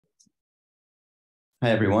Hi,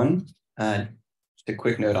 everyone. Just a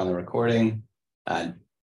quick note on the recording. No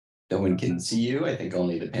one can see you. I think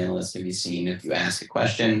only the panelists can be seen. If you ask a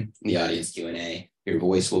question in the audience Q&A, your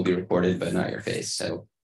voice will be recorded, but not your face. So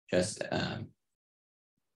just,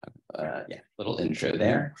 little intro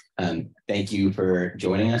there. Thank you for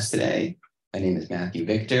joining us today. My name is Matthew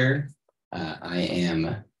Victor. I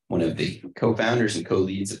am one of the co-founders and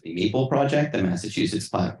co-leads of the MAPLE project, the Massachusetts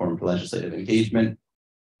Platform for Legislative Engagement.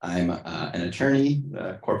 I'm an attorney,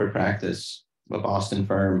 corporate practice, a Boston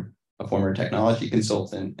firm, a former technology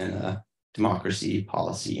consultant, and a democracy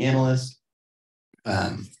policy analyst.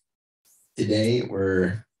 Today,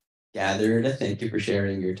 we're gathered, thank you for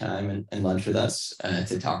sharing your time and lunch with us,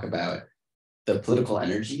 to talk about the political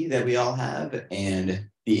energy that we all have and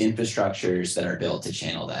the infrastructures that are built to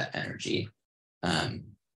channel that energy.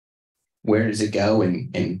 Where does it go,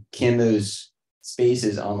 and can those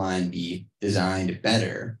spaces online be designed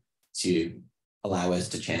better to allow us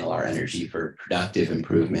to channel our energy for productive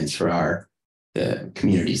improvements for the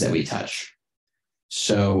communities that we touch?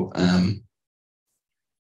 So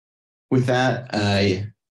with that, I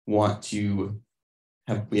want to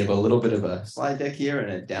we have a little bit of a slide deck here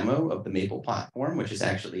and a demo of the MAPLE platform, which is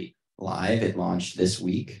actually live. It launched this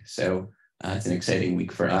week. So it's an exciting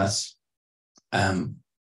week for us. And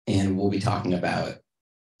we'll be talking about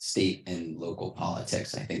state and local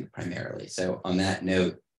politics, I think, primarily. So on that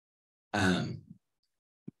note,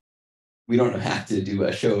 we don't have to do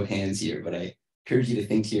a show of hands here, but I encourage you to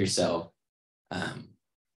think to yourself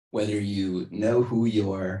whether you know who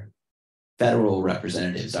your federal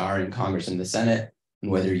representatives are in Congress and the Senate,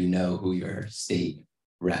 and whether you know who your state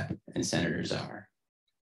rep and senators are.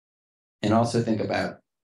 And also think about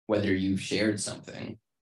whether you've shared something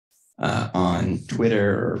on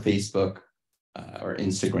Twitter or Facebook or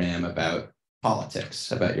Instagram about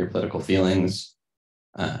politics, about your political feelings,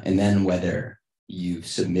 and then whether you've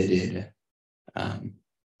submitted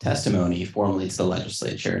testimony formally to the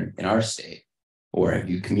legislature in our state, or have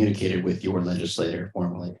you communicated with your legislator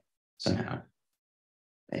formally somehow.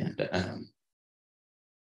 And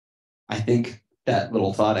I think that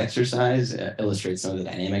little thought exercise illustrates some of the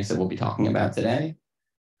dynamics that we'll be talking about today.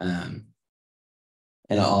 And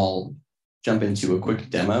I'll jump into a quick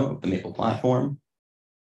demo of the MAPLE platform.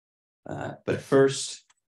 But first,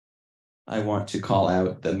 I want to call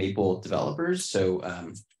out the MAPLE developers. So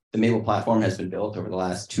the MAPLE platform has been built over the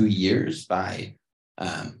last 2 years by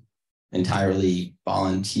entirely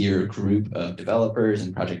volunteer group of developers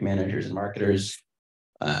and project managers and marketers.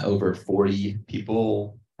 Over 40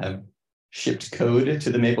 people have shipped code to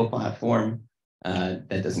the MAPLE platform.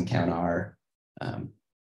 That doesn't count our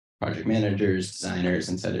project managers, designers,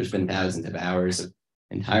 and so there's been thousands of hours of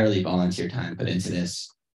entirely volunteer time put into this,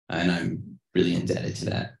 and I'm really indebted to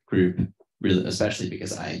that group, really, especially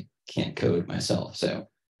because I can't code myself, so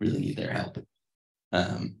really need their help.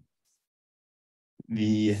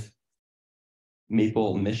 The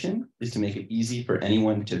MAPLE mission is to make it easy for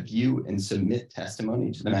anyone to view and submit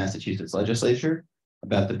testimony to the Massachusetts legislature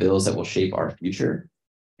about the bills that will shape our future.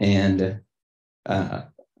 And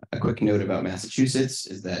a quick note about Massachusetts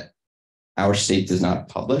is that our state does not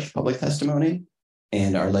publish public testimony,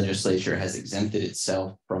 and our legislature has exempted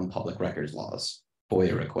itself from public records laws,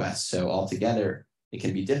 FOIA requests. So altogether, it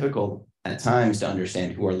can be difficult at times to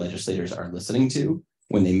understand who our legislators are listening to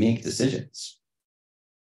when they make decisions.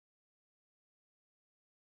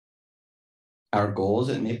 Our goals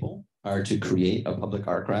at MAPLE are to create a public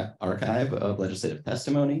archive of legislative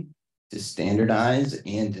testimony, to standardize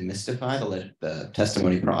and demystify the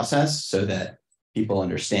testimony process so that people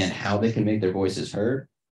understand how they can make their voices heard,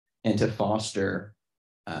 and to foster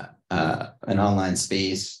an online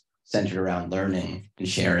space centered around learning and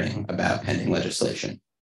sharing about pending legislation.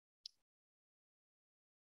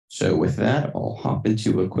 So with that, I'll hop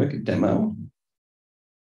into a quick demo.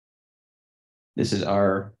 This is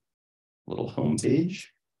our little homepage.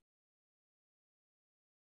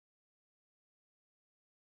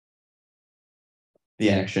 The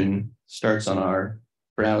action starts on our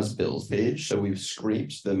Browse Bills page. So we've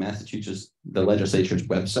scraped the legislature's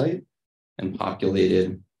website and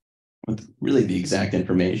populated with really the exact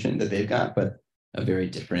information that they've got, but a very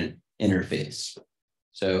different interface.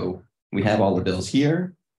 So we have all the bills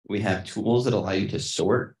here. We have tools that allow you to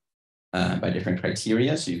sort by different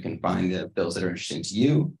criteria. So you can find the bills that are interesting to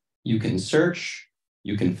you. You can search,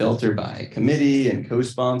 you can filter by committee and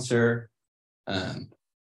co-sponsor,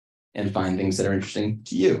 and find things that are interesting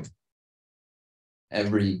to you.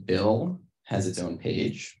 Every bill has its own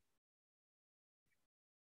page.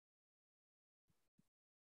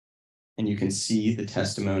 And you can see the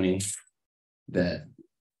testimony that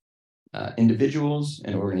individuals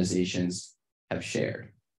and organizations have shared.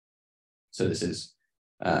 So this is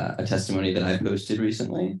a testimony that I posted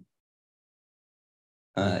recently.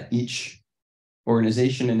 Each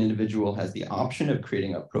organization and individual has the option of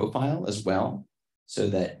creating a profile as well, so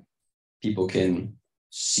that people can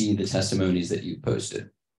see the testimonies that you posted.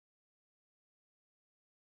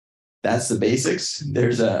 That's the basics.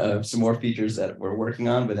 There's some more features that we're working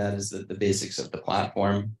on, but that is the basics of the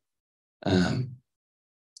platform.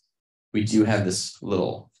 We do have this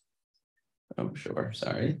little, oh, sure,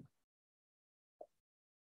 sorry.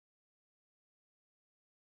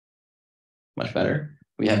 Much better.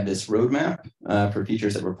 We have this roadmap for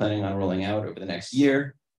features that we're planning on rolling out over the next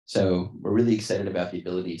year. So we're really excited about the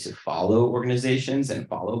ability to follow organizations and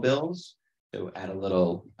follow bills. So add a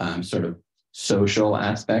little sort of social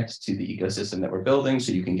aspect to the ecosystem that we're building,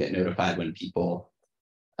 so you can get notified when people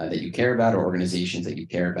that you care about or organizations that you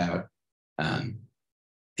care about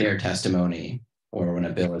share testimony, or when a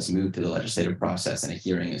bill is moved to the legislative process and a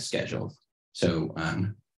hearing is scheduled. So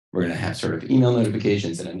we're going to have sort of email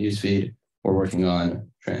notifications and a newsfeed. We're working on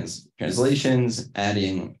translations,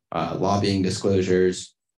 adding lobbying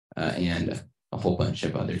disclosures, and a whole bunch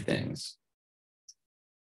of other things.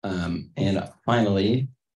 And finally,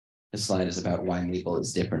 this slide is about why Maple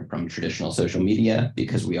is different from traditional social media.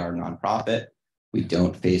 Because we are a nonprofit, we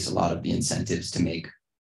don't face a lot of the incentives to make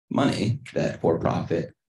money that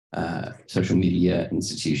for-profit social media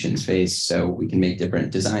institutions face. So we can make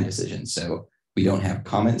different design decisions. So we don't have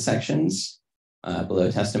comment sections below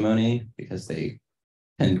testimony, because they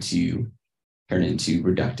tend to turn into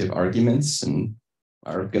reductive arguments and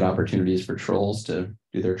are good opportunities for trolls to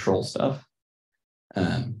do their troll stuff.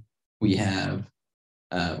 We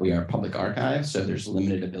are a public archive, so there's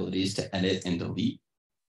limited abilities to edit and delete.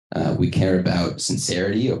 We care about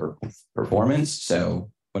sincerity over performance. So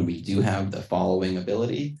when we do have the following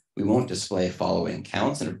ability, we won't display following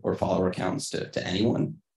counts or follower counts to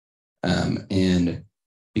anyone. And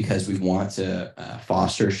because we want to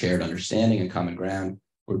foster shared understanding and common ground,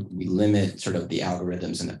 we limit sort of the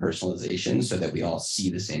algorithms and the personalization so that we all see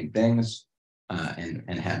the same things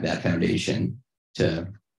and have that foundation to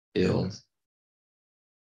build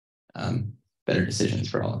better decisions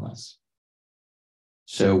for all of us.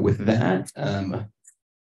 So with that,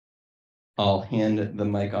 I'll hand the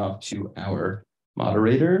mic off to our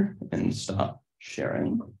moderator and stop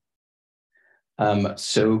sharing.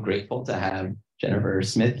 So grateful to have Jennifer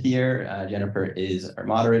Smith here. Jennifer is our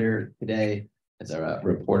moderator today, as a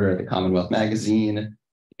reporter at the Commonwealth Magazine.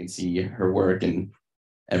 You can see her work in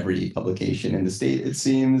every publication in the state, it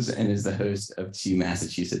seems, and is the host of 2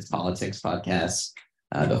 Massachusetts politics podcasts,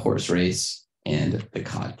 The Horse Race and The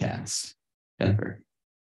Codcast. Jennifer.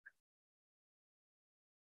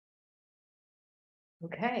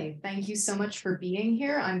 Okay, thank you so much for being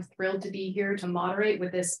here. I'm thrilled to be here to moderate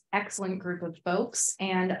with this excellent group of folks,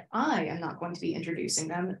 and I am not going to be introducing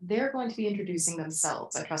them. They're going to be introducing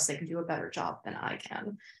themselves. I trust they can do a better job than I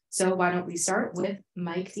can. So why don't we start with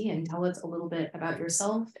Mike Dean? Tell us a little bit about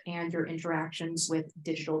yourself and your interactions with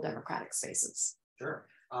digital democratic spaces. Sure.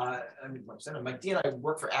 I'm Mike Dean. I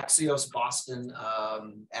work for Axios Boston.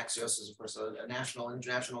 Axios is, of course, a national,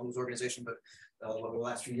 international news organization, but over the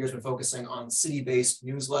last few years, been focusing on city-based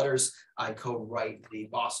newsletters. I co-write the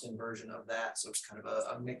Boston version of that, so it's kind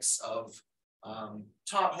of a mix of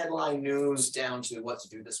top headline news down to what to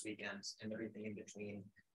do this weekend and everything in between,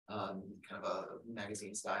 kind of a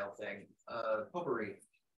magazine-style thing, potpourri,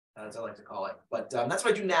 as I like to call it. But that's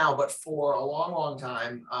what I do now. But for a long, long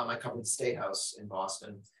time, I covered the State House in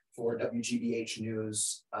Boston for WGBH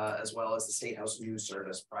News, as well as the State House News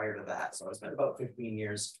Service prior to that. So I spent about 15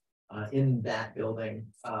 years in that building,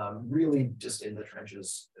 really just in the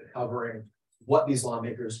trenches, covering what these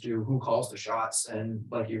lawmakers do, who calls the shots, and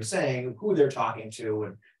like you were saying, who they're talking to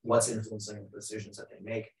and what's influencing the decisions that they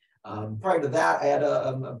make. Prior to that, I had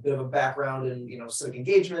a bit of a background in civic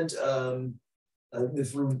engagement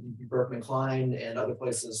through Berkman Klein and other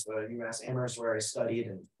places, UMass Amherst, where I studied,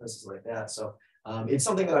 and places like that. So it's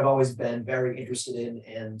something that I've always been very interested in,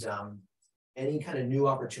 and any kind of new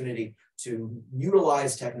opportunity to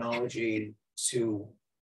utilize technology to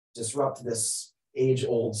disrupt this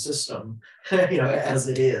age-old system, as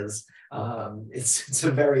it is. It's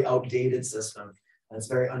a very outdated system. It's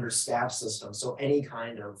a very understaffed system. So any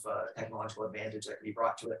kind of technological advantage that can be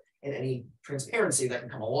brought to it, and any transparency that can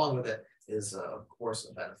come along with it, is of course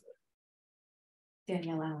a benefit.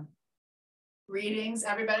 Danielle Allen. Greetings,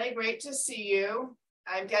 everybody. Great to see you.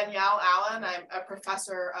 I'm Danielle Allen. I'm a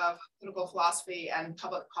professor of political philosophy and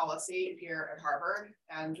public policy here at Harvard,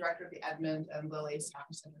 and director of the Edmund and Lilly Staff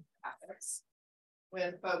Center for Ethics.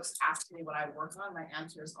 When folks ask me what I work on, my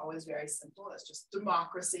answer is always very simple. It's just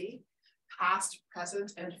democracy. past,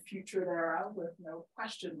 present, and future thereof with no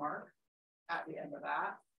question mark at the end of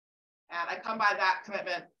that. And I come by that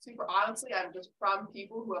commitment super honestly. I'm just from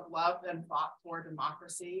people who have loved and fought for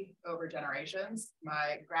democracy over generations.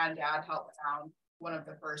 My granddad helped found one of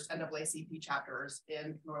the first NAACP chapters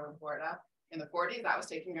in Northern Florida in the 40s. That was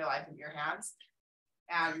taking your life into your hands.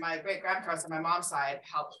 And my great grandparents on my mom's side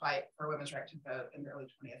helped fight for women's right to vote in the early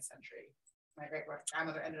 20th century. My great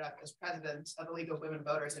grandmother ended up as president of the League of Women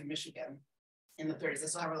Voters in Michigan in the 30s. They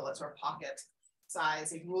still have a little sort of pocket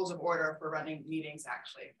size rules of order for running meetings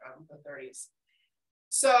actually from the 30s.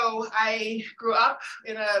 So I grew up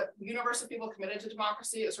in a universe of people committed to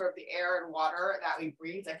democracy. It was sort of the air and water that we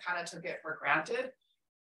breathed. I kind of took it for granted.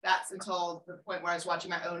 That's until the point where I was watching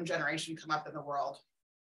my own generation come up in the world.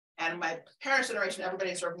 And my parents' generation,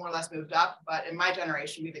 everybody sort of more or less moved up, but in my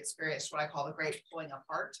generation, we've experienced what I call the great pulling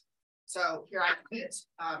apart. So here I sit,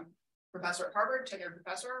 professor at Harvard, tenured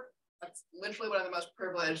professor. That's literally one of the most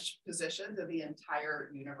privileged positions of the entire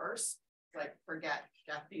universe. Like, forget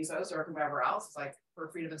Jeff Bezos or whoever else. It's like, for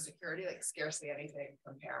freedom and security, like scarcely anything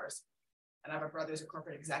compares. And I have a brother who's a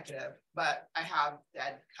corporate executive, but I have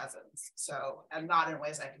dead cousins. So, and not in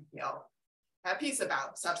ways I can feel at peace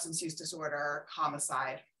about: substance use disorder,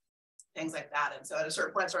 homicide, things like that. And so at a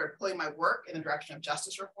certain point, I started pulling my work in the direction of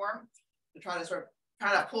justice reform to try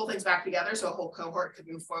to pull things back together so a whole cohort could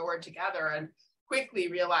move forward together, and quickly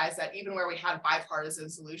realized that even where we had bipartisan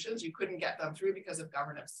solutions, you couldn't get them through because of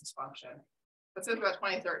governance dysfunction. But since about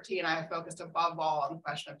 2013, I have focused above all on the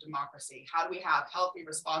question of democracy. How do we have healthy,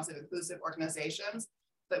 responsive, inclusive organizations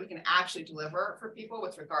so that we can actually deliver for people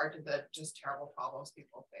with regard to the just terrible problems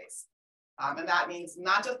people face? And that means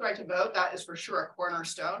not just the right to vote. That is for sure a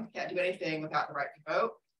cornerstone. Can't do anything without the right to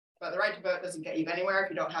vote. But the right to vote doesn't get you anywhere if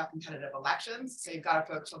you don't have competitive elections. So you've got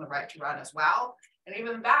to focus on the right to run as well. And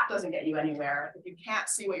even that doesn't get you anywhere if you can't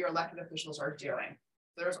see what your elected officials are doing.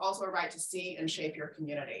 There's also a right to see and shape your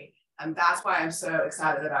community. And that's why I'm so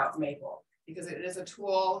excited about Maple, because it is a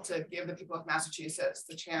tool to give the people of Massachusetts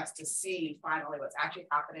the chance to see finally what's actually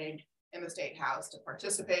happening in the State House, to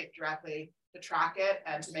participate directly, to track it,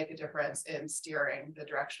 and to make a difference in steering the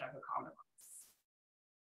direction of the Commonwealth.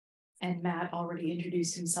 And Matt already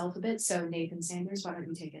introduced himself a bit, so Nathan Sanders, why don't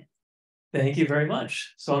you take it? Thank you very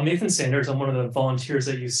much. So I'm Nathan Sanders. I'm one of the volunteers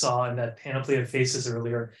that you saw in that panoply of faces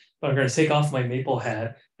earlier, but I'm going to take off my Maple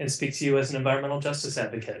hat and speak to you as an environmental justice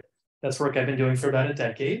advocate. That's work I've been doing for about a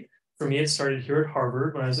decade. For me, it started here at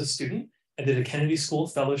Harvard when I was a student. I did a Kennedy School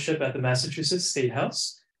fellowship at the Massachusetts State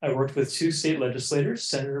House. I worked with two state legislators,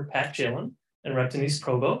 Senator Pat Jalen and Rep. Denise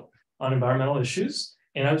Provo, on environmental issues.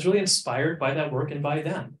 And I was really inspired by that work and by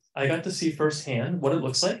them. I got to see firsthand what it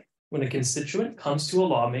looks like when a constituent comes to a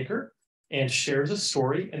lawmaker and shares a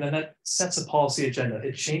story, and then that sets a policy agenda.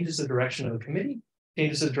 It changes the direction of a committee,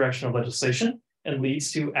 changes the direction of legislation, and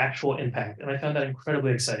leads to actual impact. And I found that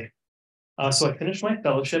incredibly exciting. So I finished my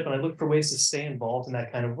fellowship and I looked for ways to stay involved in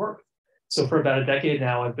that kind of work. So for about a decade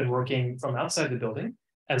now, I've been working from outside the building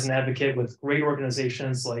as an advocate with great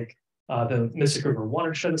organizations like the Mystic River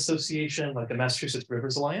Watershed Association, like the Massachusetts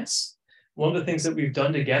Rivers Alliance. One of the things that we've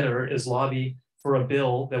done together is lobby for a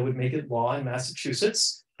bill that would make it law in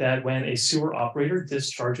Massachusetts that when a sewer operator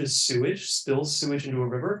discharges sewage, spills sewage into a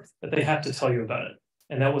river, that they have to tell you about it.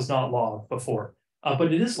 And that was not law before,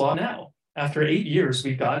 but it is law now. After 8 years,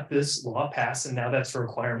 we got this law passed, and now that's a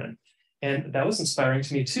requirement. And that was inspiring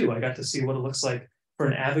to me too. I got to see what it looks like for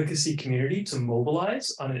an advocacy community to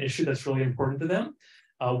mobilize on an issue that's really important to them,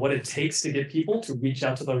 what it takes to get people to reach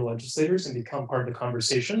out to their legislators and become part of the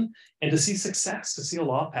conversation, and to see success, to see a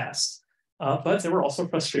law passed. But there were also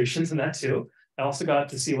frustrations in that too. I also got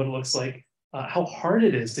to see what it looks like, how hard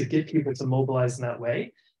it is to get people to mobilize in that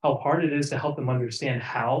way, how hard it is to help them understand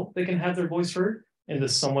how they can have their voice heard in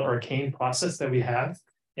this somewhat arcane process that we have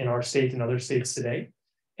in our state and other states today.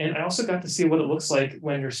 And I also got to see what it looks like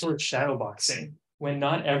when you're sort of shadowboxing, when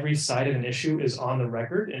not every side of an issue is on the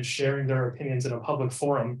record and sharing their opinions in a public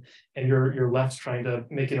forum, and you're left trying to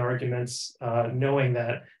make an argument, knowing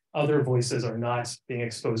that other voices are not being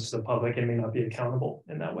exposed to the public and may not be accountable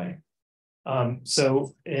in that way.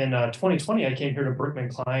 So in 2020, I came here to Berkman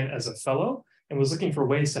Klein as a fellow and was looking for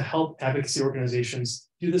ways to help advocacy organizations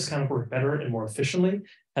do this kind of work better and more efficiently.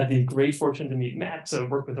 Had the great fortune to meet Matt, to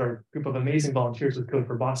work with our group of amazing volunteers with Code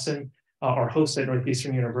for Boston, our host at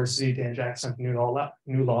Northeastern University, Dan Jackson from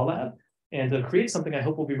NuLawLab, and to create something I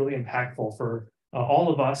hope will be really impactful for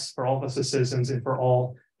all of us as citizens, and for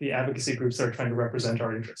all the advocacy groups that are trying to represent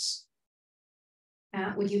our interests.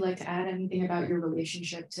 Matt, would you like to add anything about your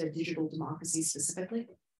relationship to digital democracy specifically?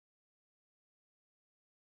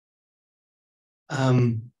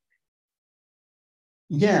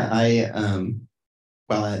 Yeah,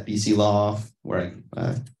 while at BC Law, where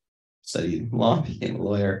I studied law, became a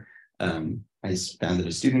lawyer, I founded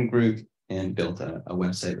a student group and built a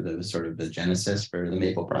website that was sort of the genesis for the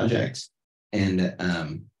Maple Project. And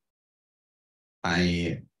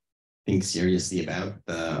I think seriously about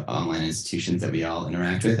the online institutions that we all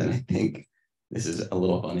interact with. And I think this is a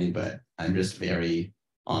little funny, but I'm just very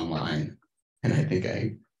online. And I think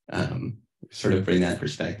I sort of bring that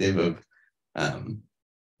perspective of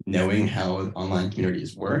knowing how online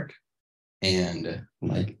communities work and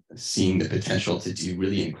like seeing the potential to do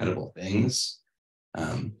really incredible things.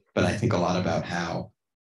 But I think a lot about how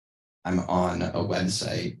I'm on a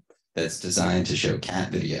website that's designed to show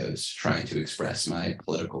cat videos, trying to express my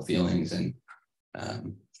political feelings, and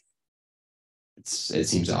it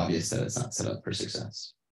seems obvious that it's not set up for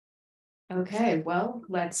success. Okay, well,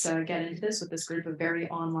 let's get into this with this group of very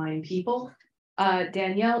online people.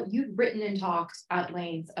 Danielle, you've written and talked at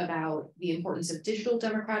length about the importance of digital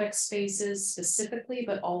democratic spaces specifically,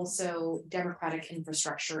 but also democratic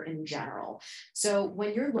infrastructure in general. So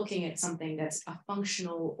when you're looking at something that's a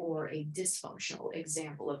functional or a dysfunctional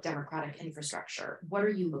example of democratic infrastructure, what are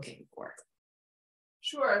you looking for?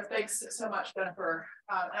 Sure, thanks so much, Jennifer.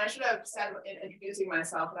 And I should have said in introducing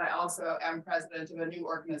myself that I also am president of a new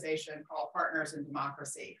organization called Partners in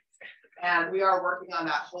Democracy. And we are working on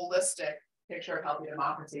that holistic picture of healthy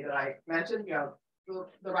democracy that I mentioned, the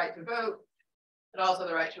right to vote, but also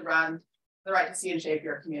the right to run, the right to see and shape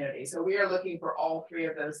your community. So we are looking for all three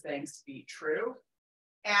of those things to be true.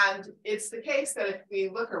 And it's the case that if we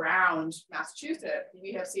look around Massachusetts,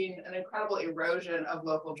 we have seen an incredible erosion of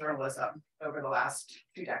local journalism over the last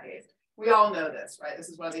 2 decades. We all know this, right? This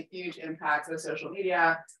is one of the huge impacts of social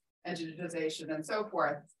media and digitization and so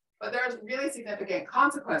forth. But there's really significant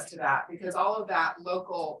consequence to that because all of that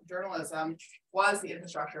local journalism was the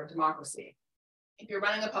infrastructure of democracy. If you're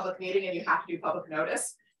running a public meeting and you have to do public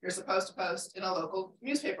notice, you're supposed to post in a local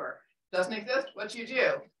newspaper. Doesn't exist, what you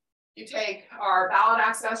do? You take our ballot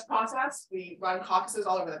access process. We run caucuses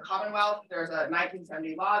all over the Commonwealth. There's a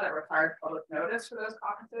 1970 law that required public notice for those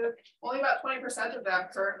caucuses. Only about 20% of them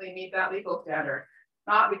currently meet that legal standard.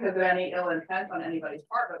 Not because of any ill intent on anybody's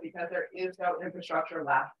part, but because there is no infrastructure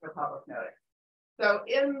left for public notice. So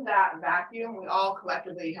in that vacuum, we all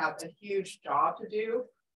collectively have a huge job to do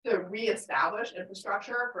to reestablish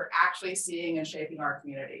infrastructure for actually seeing and shaping our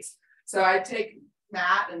communities. So I take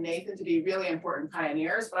Matt and Nathan to be really important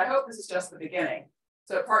pioneers, but I hope this is just the beginning.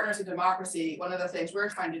 So at Partners in Democracy, one of the things we're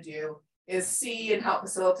trying to do is see and help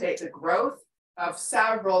facilitate the growth of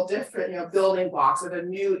several different building blocks of a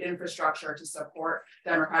new infrastructure to support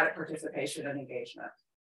democratic participation and engagement.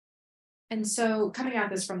 And so coming at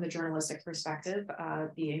this from the journalistic perspective,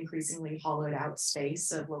 the increasingly hollowed out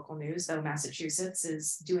space of local news, though Massachusetts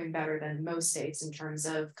is doing better than most states in terms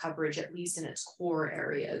of coverage, at least in its core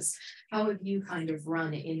areas, how have you kind of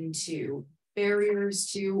run into barriers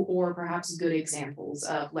to, or perhaps good examples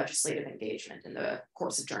of legislative engagement in the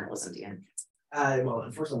course of journalism, Dean? Well,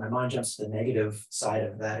 unfortunately, my mind jumps to the negative side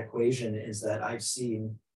of that equation is that I've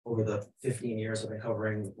seen over the 15 years I've been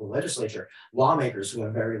covering the legislature, lawmakers who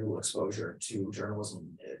have very little exposure to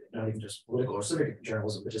journalism, not even just political or civic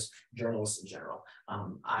journalism, but just journalists in general.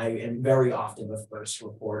 I am very often the first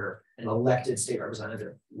reporter an elected state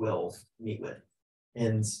representative will meet with.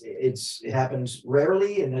 And it happened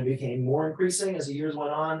rarely, and then became more increasing as the years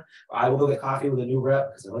went on. I will go get coffee with a new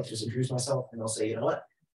rep because I like to just introduce myself, and they'll say, you know what?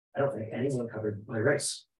 I don't think anyone covered my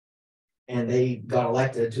race. And they got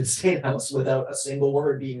elected to the state house without a single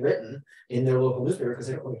word being written in their local newspaper because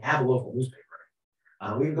they don't really have a local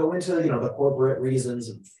newspaper. We can go into the corporate reasons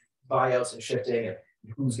of buyouts and shifting and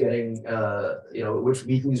who's getting which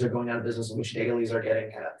weeklies are going out of business and which dailies are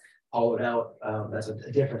getting kind of hollowed out. That's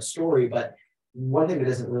a different story. But one thing that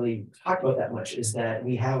isn't really talked about that much is that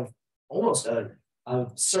we have almost a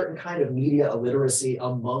certain kind of media illiteracy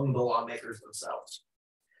among the lawmakers themselves.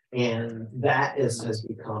 And that has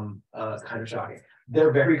become kind of shocking.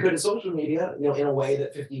 They're very good at social media, in a way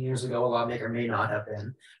that 15 years ago a lawmaker may not have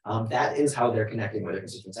been. That is how they're connecting with their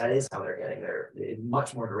constituents. That is how they're getting there.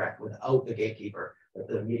 Much more direct without the gatekeeper that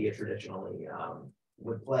the media traditionally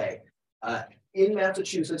would play. In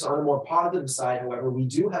Massachusetts, on the more positive side, however, we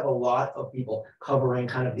do have a lot of people covering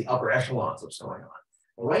kind of the upper echelons of what's going on.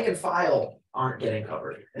 The rank and file aren't getting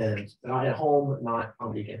covered, and not at home, not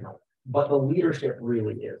on Beacon Hill. But the leadership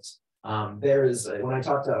really is. There is, when I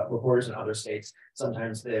talk to reporters in other states,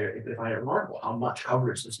 sometimes they find it remarkable how much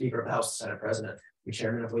coverage the Speaker of the House, the Senate President, the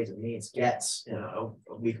Chairman of Ways and Means gets a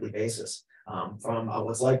weekly basis from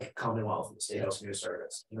what's like Commonwealth, the State House News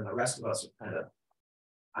Service. And then the rest of us are kind of,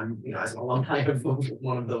 I'm, as an alumni of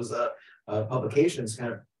one of those publications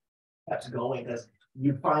kind of kept going, because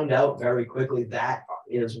you find out very quickly that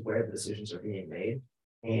is where the decisions are being made.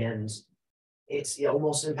 And it's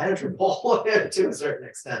almost impenetrable to a certain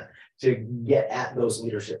extent to get at those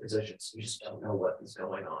leadership positions. You just don't know what is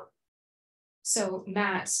going on. So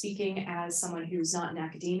Matt, speaking as someone who's not in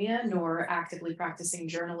academia nor actively practicing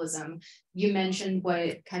journalism, you mentioned what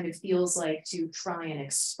it kind of feels like to try and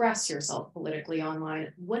express yourself politically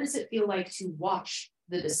online. What does it feel like to watch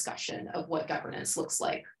the discussion of what governance looks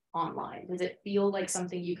like online? Does it feel like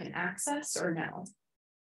something you can access or no?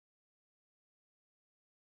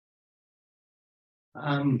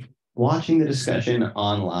 Watching the discussion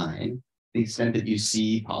online, the extent that you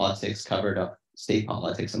see politics covered up, state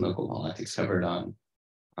politics and local politics covered on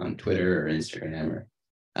Twitter or Instagram, or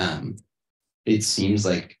it seems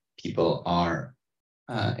like people are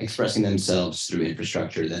expressing themselves through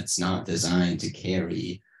infrastructure that's not designed to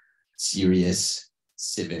carry serious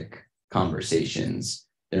civic conversations.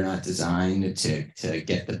 They're not designed to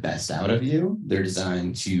get the best out of you. They're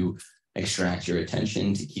designed to extract your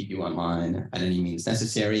attention, to keep you online at any means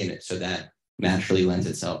necessary. And so that naturally lends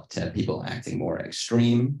itself to people acting more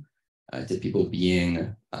extreme, to people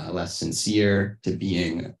being less sincere, to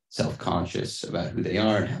being self-conscious about who they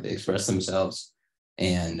are and how they express themselves.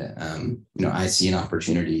 And I see an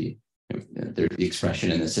opportunity. The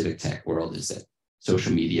expression in the civic tech world is that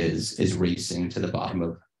social media is racing to the bottom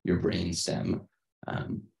of your brainstem,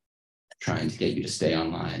 trying to get you to stay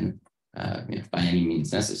online by any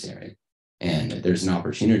means necessary. And there's an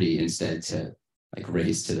opportunity instead to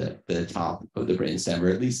raise to the top of the brainstem, or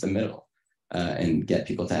at least the middle, and get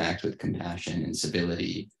people to act with compassion and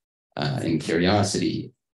civility and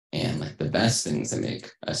curiosity and the best things that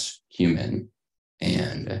make us human.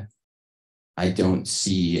 And I don't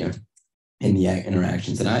see in the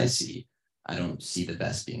interactions that I see, I don't see the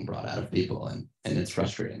best being brought out of people, and it's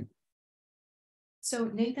frustrating.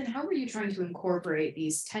 So Nathan, how are you trying to incorporate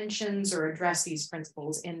these tensions or address these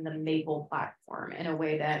principles in the Maple platform in a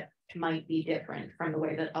way that might be different from the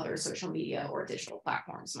way that other social media or digital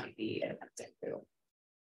platforms might be attempting to?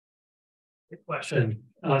 Good question.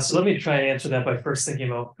 So let me try and answer that by first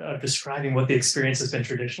thinking about describing what the experience has been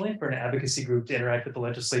traditionally for an advocacy group to interact with the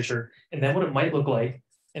legislature, and then what it might look like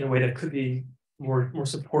in a way that could be more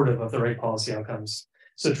supportive of the right policy outcomes.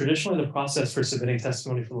 So traditionally, the process for submitting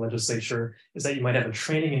testimony for the legislature is that you might have a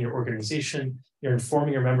training in your organization. You're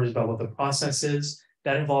informing your members about what the process is.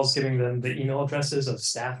 That involves giving them the email addresses of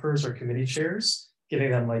staffers or committee chairs,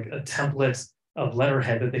 giving them a template of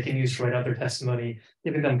letterhead that they can use to write out their testimony,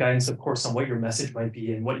 giving them guidance, of course, on what your message might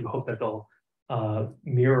be and what you hope that they'll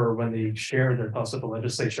mirror when they share their thoughts with the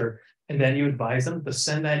legislature. And then you advise them to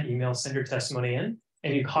send that email, send your testimony in,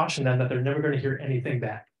 and you caution them that they're never going to hear anything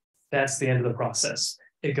back. That's the end of the process.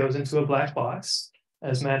 It goes into a black box.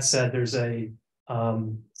 As Matt said, there's a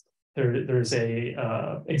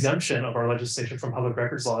exemption of our legislation from public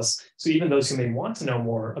records laws. So even those who may want to know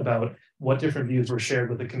more about what different views were shared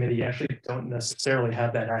with the committee actually don't necessarily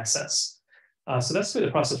have that access. So that's the way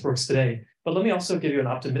the process works today. But let me also give you an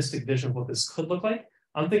optimistic vision of what this could look like.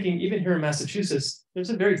 I'm thinking even here in Massachusetts,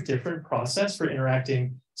 there's a very different process for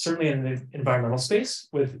interacting, certainly in the environmental space,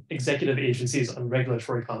 with executive agencies on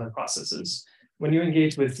regulatory comment processes. When you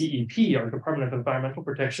engage with DEP, or Department of Environmental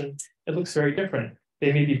Protection, it looks very different.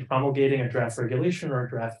 They may be promulgating a draft regulation or a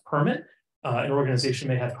draft permit. An organization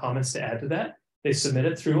may have comments to add to that. They submit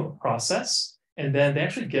it through a process, and then they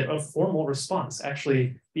actually get a formal response.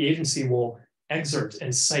 Actually, the agency will excerpt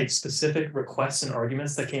and cite specific requests and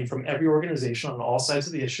arguments that came from every organization on all sides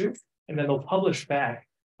of the issue, and then they'll publish back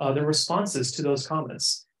their responses to those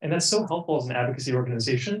comments. And that's so helpful as an advocacy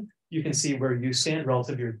organization. You can see where you stand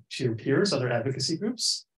relative to your peers, other advocacy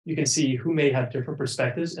groups. You can see who may have different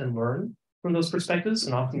perspectives and learn from those perspectives.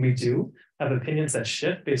 And often we do have opinions that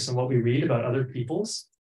shift based on what we read about other people's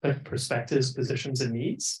perspectives, positions, and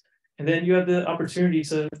needs. And then you have the opportunity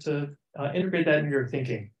to integrate that into your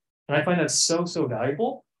thinking. And I find that so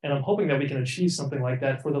valuable. And I'm hoping that we can achieve something like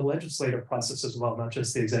that for the legislative process as well, not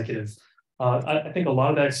just the executive. I think a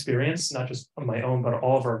lot of that experience, not just on my own, but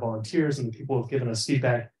all of our volunteers and the people who have given us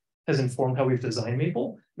feedback, has informed how we've designed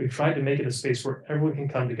Maple. We've tried to make it a space where everyone can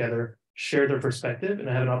come together, share their perspective, and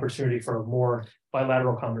have an opportunity for a more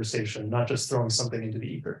bilateral conversation, not just throwing something into the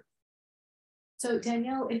ether. So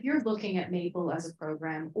Danielle, if you're looking at Maple as a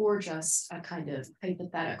program or just a kind of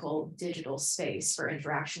hypothetical digital space for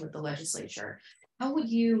interaction with the legislature, how would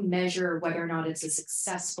you measure whether or not it's a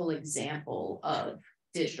successful example of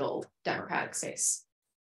digital democratic space?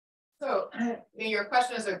 So your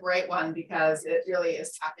question is a great one, because it really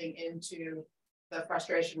is tapping into the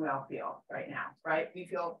frustration we all feel right now, right? We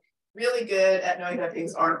feel really good at knowing that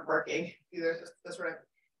things aren't working. Either the sort of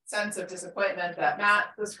sense of disappointment that Matt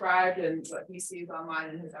described and what he sees online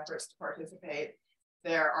in his efforts to participate.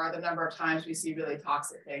 There are the number of times we see really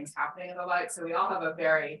toxic things happening in the light. So we all have a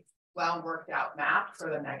very well worked out map for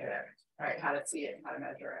the negative, right? How to see it and how to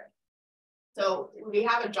measure it. So we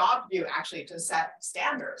have a job to do actually to set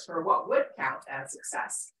standards for what would count as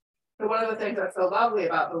success. So one of the things that's so lovely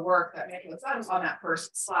about the work that Maple has done was on that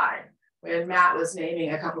first slide, when Matt was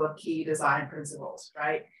naming a couple of key design principles,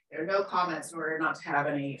 right? There are no comments in order not to have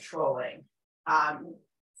any trolling.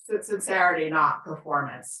 Sincerity, not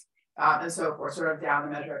performance, and so forth, sort of down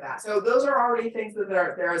the measure of that. So those are already things that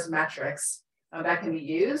there as metrics that can be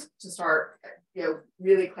used to start,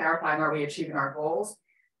 really clarifying, are we achieving our goals?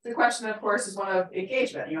 The question, of course, is one of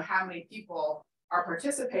engagement. How many people are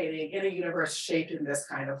participating in a universe shaped in this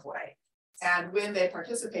kind of way? And when they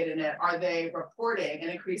participate in it, are they reporting an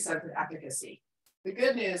increased sense of efficacy? The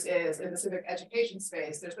good news is in the civic education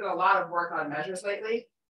space, there's been a lot of work on measures lately.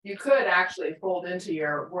 You could actually fold into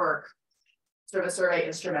your work sort of a survey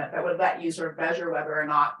instrument that would let you sort of measure whether or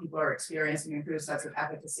not people are experiencing improved sense of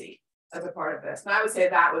efficacy as a part of this. And I would say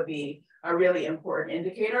that would be a really important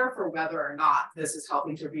indicator for whether or not this is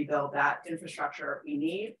helping to rebuild that infrastructure we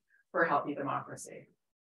need for a healthy democracy.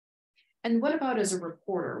 And what about as a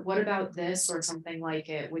reporter? What about this or something like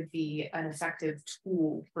it would be an effective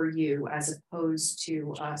tool for you as opposed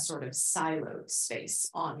to a sort of siloed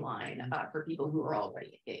space online for people who are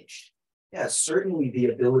already engaged? Yeah, certainly the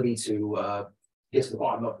ability to get to the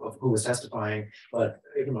bottom of who was testifying, but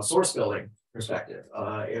from a source building perspective,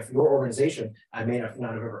 if your organization, I may not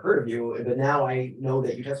have ever heard of you, but now I know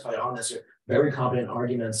that you testified on this, very competent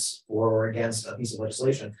arguments for or against a piece of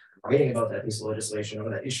legislation, writing about that piece of legislation or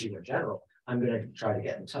that issue in general, I'm going to try to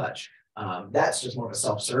get in touch. That's just more of a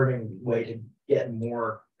self-serving way to get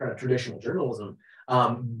more kind of traditional journalism.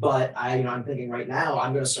 But I'm thinking right now,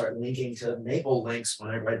 I'm going to start linking to Maple links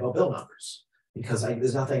when I write about bill numbers, because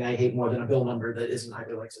there's nothing I hate more than a bill number that isn't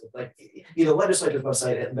hyperlinked to like either legislature's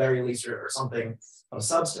website at the very least or something of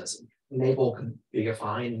substance. Maple could be a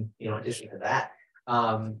fine, addition to that.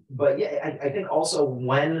 But yeah, I think also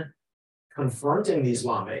when confronting these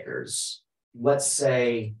lawmakers, let's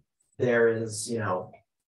say there is,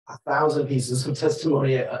 1,000 pieces of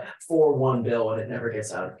testimony for one bill and it never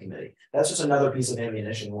gets out of committee. That's just another piece of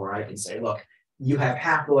ammunition where I can say, look, you have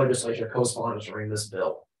half the legislature co-sponsoring this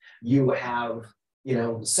bill. You have,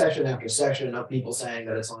 session after session of people saying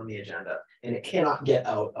that it's on the agenda and it cannot get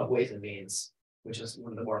out of Ways and Means, which is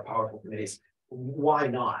one of the more powerful committees. Why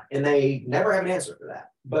not? And they never have an answer for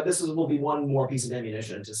that. But this will be one more piece of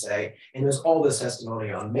ammunition to say, and there's all this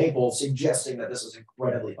testimony on Maple suggesting that this is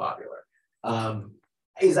incredibly popular.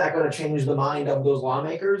 Is that going to change the mind of those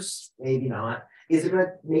lawmakers? Maybe not. Is it going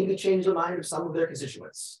to maybe change the mind of some of their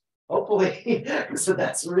constituents? Hopefully. So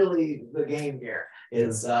that's really the game here,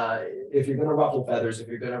 is if you're going to ruffle feathers, if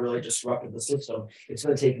you're going to really disrupt the system, it's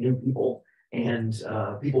going to take new people, and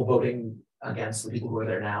people voting against the people who are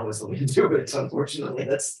there now is the way to do it. So unfortunately,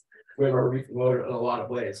 that's where we're voted in a lot of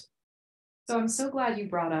ways. So I'm so glad you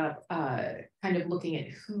brought up kind of looking at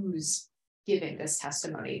who's giving this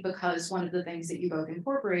testimony, because one of the things that you both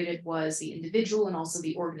incorporated was the individual and also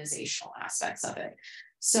the organizational aspects of it.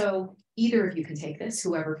 So either of you can take this,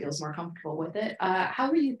 whoever feels more comfortable with it. How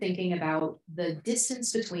are you thinking about the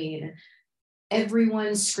distance between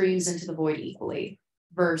everyone screams into the void equally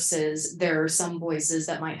versus there are some voices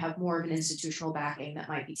that might have more of an institutional backing that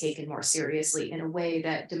might be taken more seriously in a way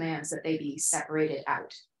that demands that they be separated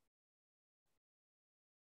out?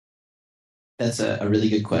 That's a really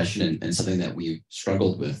good question, and something that we've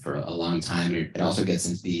struggled with for a long time. It also gets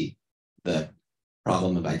into the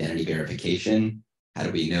problem of identity verification. How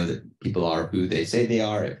do we know that people are who they say they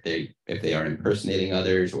are, if they are impersonating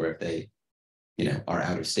others, or if they are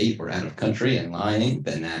out of state or out of country and lying?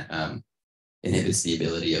 Then that inhibits the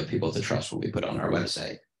ability of people to trust what we put on our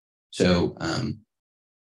website. So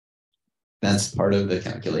that's part of the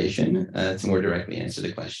calculation. To more directly answer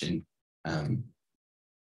the question,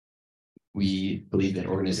 we believe that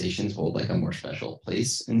organizations hold like a more special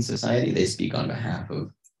place in society. They speak on behalf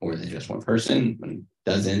of more than just one person,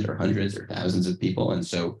 dozens or hundreds or thousands of people. And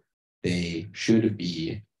so they should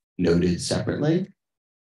be noted separately.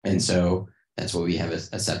 And so that's why we have a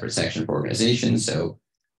separate section for organizations. So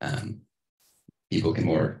people can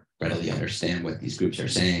more readily understand what these groups are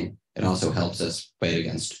saying. It also helps us fight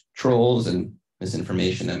against trolls and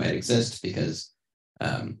misinformation that might exist, because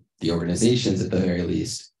the organizations at the very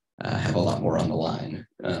least have a lot more on the line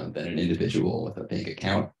than an individual with a bank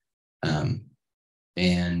account.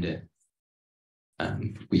 And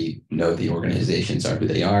We know the organizations are who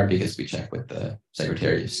they are because we check with the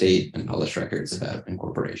Secretary of State and publish records about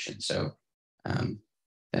incorporation. So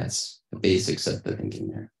that's the basics of the thinking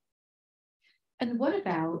there. And what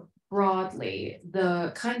about broadly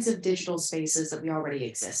the kinds of digital spaces that we already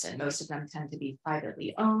exist in? Most of them tend to be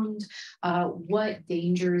privately owned. What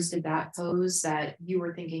dangers did that pose that you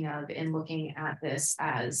were thinking of in looking at this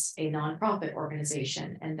as a nonprofit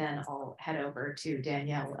organization? And then I'll head over to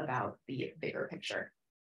Danielle about the bigger picture.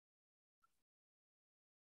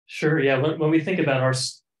 Sure, yeah, when we think about our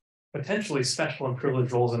potentially special and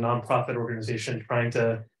privileged roles in a nonprofit organization trying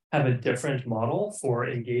to have a different model for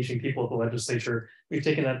engaging people at the legislature, we've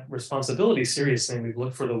taken that responsibility seriously, and we've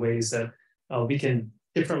looked for the ways that we can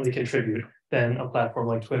differently contribute than a platform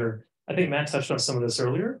like Twitter. I think Matt touched on some of this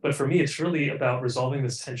earlier, but for me, it's really about resolving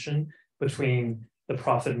this tension between the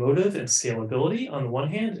profit motive and scalability on the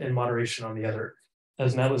one hand and moderation on the other.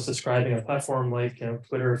 As Matt was describing, a platform like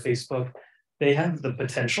Twitter or Facebook, they have the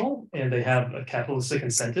potential and they have a capitalistic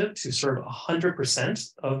incentive to serve 100%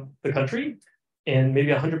 of the country and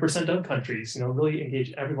maybe 100% of countries, really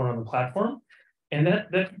engage everyone on the platform. And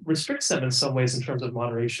that restricts them in some ways in terms of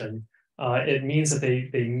moderation. It means that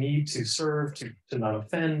they need to serve, to not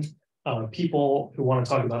offend people who want to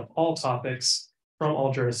talk about all topics from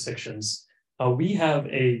all jurisdictions. We have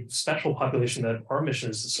a special population that our mission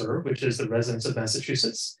is to serve, which is the residents of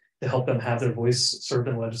Massachusetts, to help them have their voice served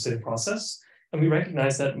in the legislative process. And we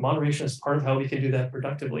recognize that moderation is part of how we can do that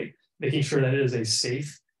productively, making sure that it is a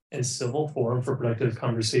safe and civil forum for productive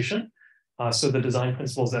conversation. So the design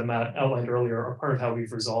principles that Matt outlined earlier are part of how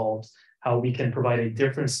we've resolved how we can provide a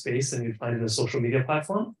different space than you'd find in a social media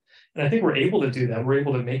platform. And I think we're able to do that. We're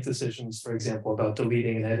able to make decisions, for example, about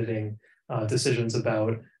deleting and editing, decisions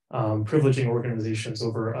about privileging organizations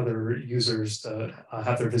over other users to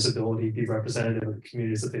have their visibility be representative of the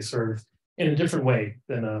communities that they serve in a different way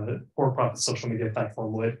than a for-profit social media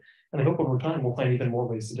platform would. And I hope over time we'll find even more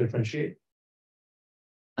ways to differentiate.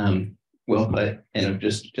 Well, but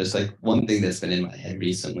just like one thing that's been in my head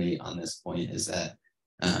recently on this point is that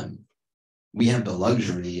we have the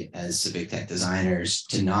luxury as civic tech designers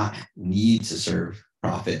to not need to serve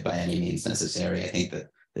profit by any means necessary. I think that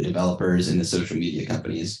the developers and the social media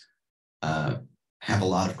companies have a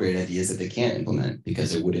lot of great ideas that they can't implement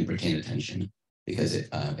because it wouldn't retain attention, because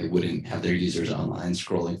it wouldn't have their users online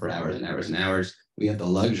scrolling for hours and hours and hours. We have the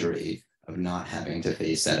luxury of not having to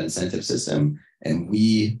face that incentive system, and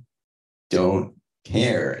we don't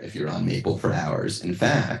care if you're on Maple for hours. In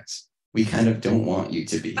fact, we kind of don't want you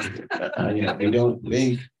to be. We don't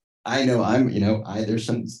think. I know there's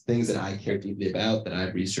some things that I care deeply about, that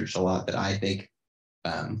I've researched a lot, that I think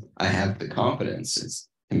I have the confidence.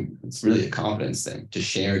 It's really a confidence thing to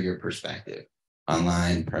share your perspective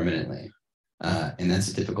online permanently. And that's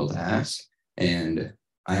a difficult ask. And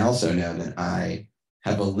I also know that I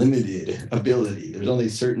have a limited ability. There's only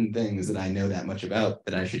certain things that I know that much about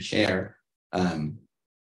that I should share.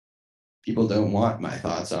 People don't want my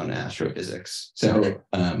thoughts on astrophysics. So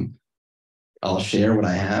I'll share what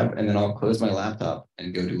I have, and then I'll close my laptop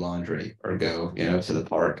and go do laundry or go, to the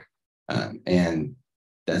park. And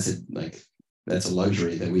that's a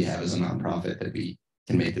luxury that we have as a nonprofit, that we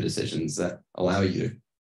can make the decisions that allow you to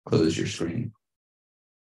close your screen.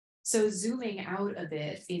 So zooming out a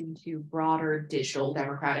bit into broader digital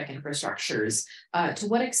democratic infrastructures, to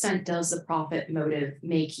what extent does the profit motive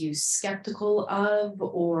make you skeptical of,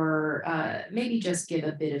 or maybe just give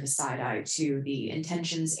a bit of a side eye to the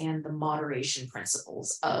intentions and the moderation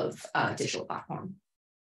principles of a digital platform?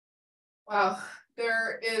 Well,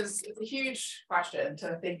 it's a huge question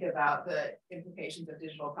to think about the implications of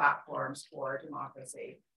digital platforms for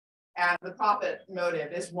democracy. And the profit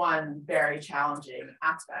motive is one very challenging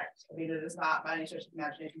aspect. I mean, it is not by any stretch of the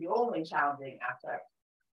imagination the only challenging aspect.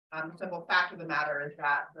 The simple fact of the matter is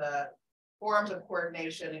that the forms of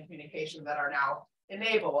coordination and communication that are now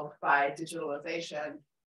enabled by digitalization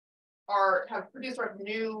have produced sort of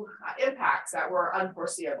new impacts that were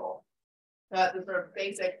unforeseeable. The sort of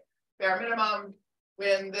basic bare minimum,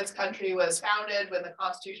 when this country was founded, when the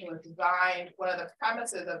Constitution was designed, one of the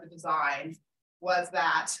premises of the design was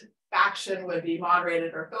that faction would be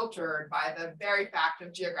moderated or filtered by the very fact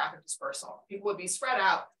of geographic dispersal. People would be spread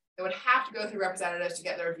out. They would have to go through representatives to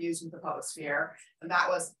get their views into the public sphere. And that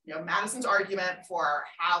was Madison's argument for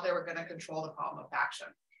how they were going to control the problem of faction.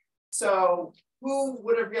 So who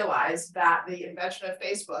would have realized that the invention of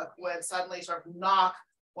Facebook would suddenly sort of knock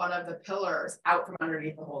one of the pillars out from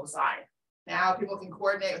underneath the whole design? Now people can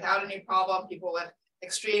coordinate without any problem. People with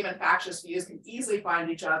extreme and factious views can easily find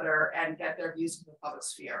each other and get their views into the public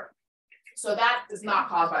sphere. So that is not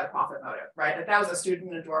caused by a profit motive, right? That was a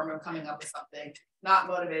student in a dorm room coming up with something, not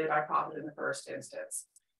motivated by profit in the first instance.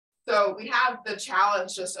 So we have the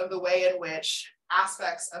challenge just of the way in which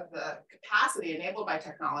aspects of the capacity enabled by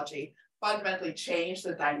technology fundamentally change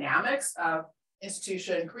the dynamics of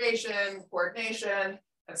institution creation, coordination,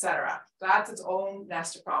 et cetera. That's its own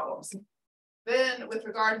nest of problems. Then with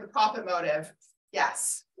regard to the profit motive,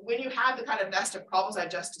 yes, when you have the kind of nest of problems I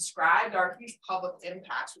just described, there are huge public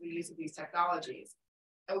impacts with the use of these technologies.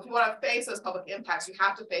 And if you want to face those public impacts, you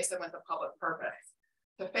have to face them with a public purpose.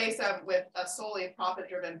 To face them with a solely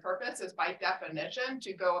profit-driven purpose is by definition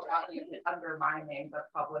to go about undermining the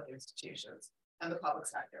public institutions and the public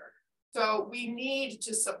sector. So we need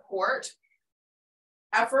to support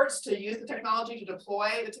efforts to use the technology, to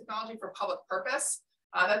deploy the technology for public purpose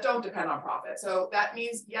that don't depend on profit. So that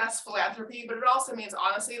means, yes, philanthropy, but it also means,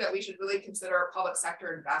 honestly, that we should really consider public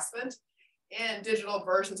sector investment in digital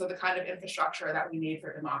versions of the kind of infrastructure that we need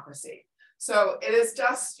for democracy. So it is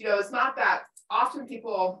just, it's not that often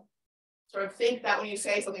people sort of think that when you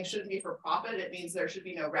say something shouldn't be for profit, it means there should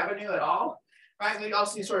be no revenue at all, right? We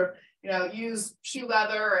also sort of, use shoe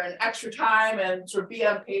leather and extra time and sort of be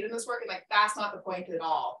unpaid in this work. And like, that's not the point at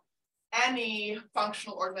all. Any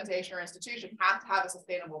functional organization or institution has to have a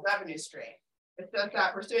sustainable revenue stream. It's just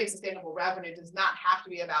that pursuing sustainable revenue does not have to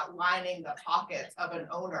be about lining the pockets of an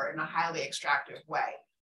owner in a highly extractive way.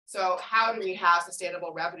 So how do we have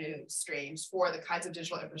sustainable revenue streams for the kinds of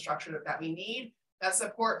digital infrastructure that we need that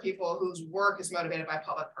support people whose work is motivated by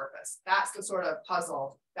public purpose? That's the sort of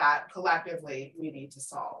puzzle that collectively we need to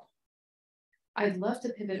solve. I'd love to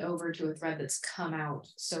pivot over to a thread that's come out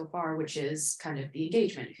so far, which is kind of the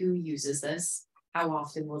engagement. Who uses this? How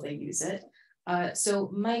often will they use it? So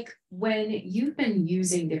Mike, when you've been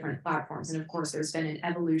using different platforms, and of course there's been an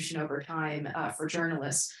evolution over time for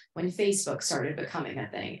journalists, when Facebook started becoming a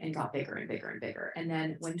thing and got bigger and bigger and bigger, and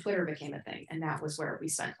then when Twitter became a thing, and that was where we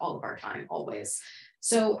spent all of our time always.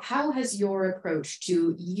 So how has your approach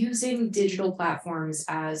to using digital platforms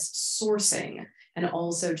as sourcing and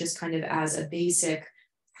also just kind of as a basic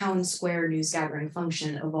town square news gathering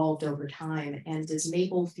function evolved over time? And does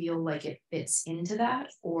Maple feel like it fits into that,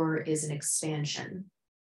 or is an expansion?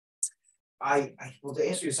 Well, to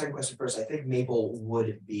answer your second question first, I think Maple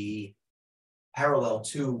would be parallel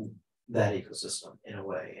to that ecosystem in a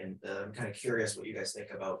way. And I'm kind of curious what you guys think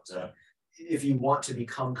about if you want to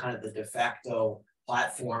become kind of the de facto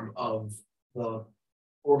platform of the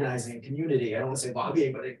organizing community. I don't want to say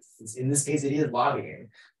lobbying, but it's, in this case, it is lobbying,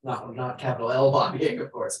 not capital L lobbying,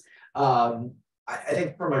 of course. I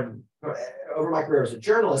think over my career as a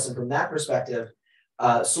journalist, and from that perspective,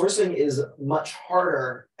 sourcing is much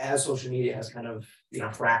harder as social media has kind of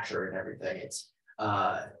fractured and everything.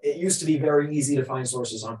 It used to be very easy to find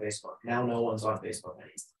sources on Facebook. Now no one's on Facebook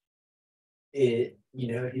anymore.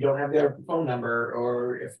 If you don't have their phone number,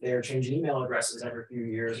 or if they're changing email addresses every few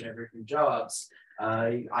years and every few jobs,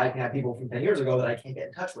 I can have people from 10 years ago that I can't get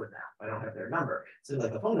in touch with now. I don't have their number. So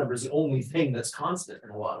like the phone number is the only thing that's constant in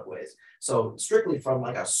a lot of ways. So strictly from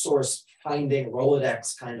like a source finding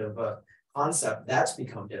Rolodex kind of a concept, that's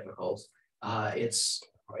become difficult. It's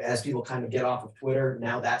as people kind of get off of Twitter,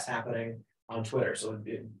 now that's happening on Twitter. So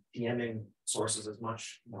DMing sources is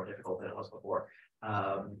much more difficult than it was before.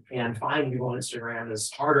 And finding people on Instagram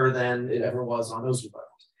is harder than it ever was on those two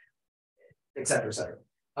platforms, et cetera, et cetera.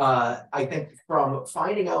 I think from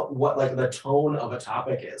finding out what like the tone of a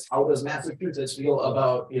topic is, how does Massachusetts feel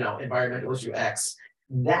about environmental issue X,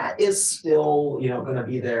 that is still going to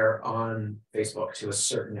be there on Facebook to a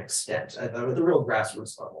certain extent at the real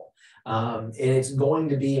grassroots level. And it's going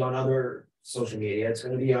to be on other social media. It's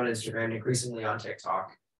going to be on Instagram, increasingly on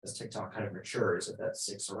TikTok, as TikTok kind of matures, if that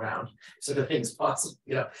sticks around. So the thing's possible,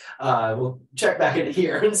 we'll check back into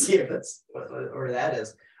here and see if that's where that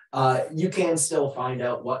is. You can still find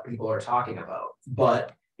out what people are talking about,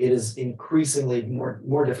 but it is increasingly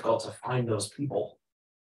more difficult to find those people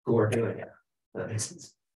who are doing it. That makes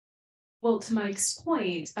sense. Well, to Mike's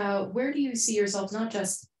point, where do you see yourself not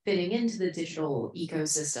just fitting into the digital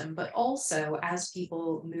ecosystem, but also as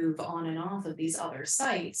people move on and off of these other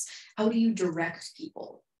sites, how do you direct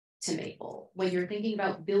people to Maple when you're thinking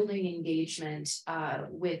about building engagement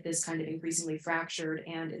with this kind of increasingly fractured,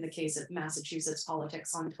 and in the case of Massachusetts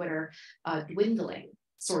politics on Twitter, dwindling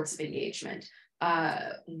sorts of engagement?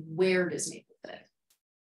 Where does Maple fit?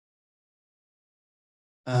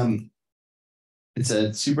 It's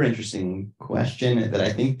a super interesting question that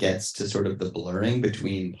I think gets to sort of the blurring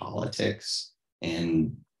between politics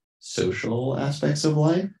and social aspects of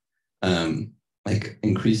life. Like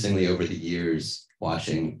increasingly over the years,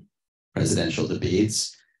 watching presidential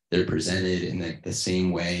debates, they're presented in the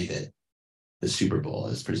same way that the Super Bowl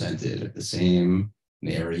is presented, the same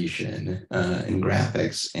narration and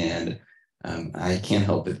graphics. And I can't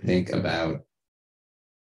help but think about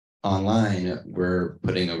online, we're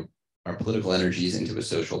putting our political energies into a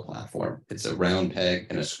social platform. It's a round peg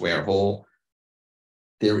in a square hole.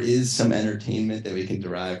 There is some entertainment that we can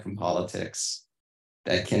derive from politics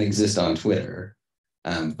that can exist on Twitter.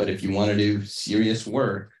 But if you want to do serious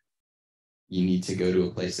work, you need to go to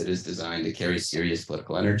a place that is designed to carry serious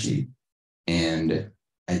political energy. And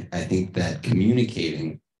I think that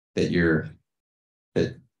communicating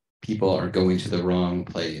that people are going to the wrong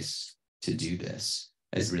place to do this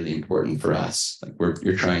is really important for us. Like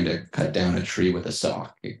you're trying to cut down a tree with a saw.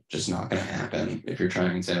 It's just not going to happen. If you're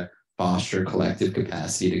trying to foster collective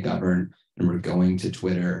capacity to govern, and we're going to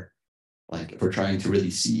Twitter, like if we're trying to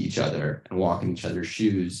really see each other and walk in each other's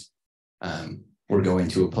shoes, we're going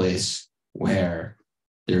to a place where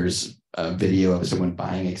there's a video of someone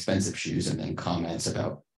buying expensive shoes and then comments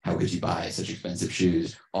about how could you buy such expensive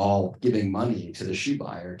shoes, all giving money to the shoe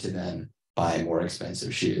buyer to then buy more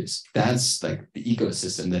expensive shoes. That's like the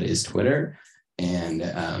ecosystem that is Twitter. And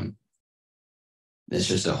it's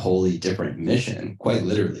just a wholly different mission, quite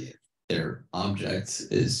literally. Their object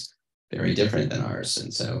is very different than ours.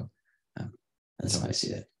 And so that's how I see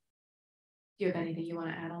it. Do you have anything you want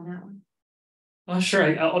to add on that one?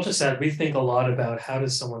 Sure, I'll just add, we think a lot about how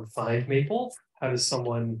does someone find Maple? How does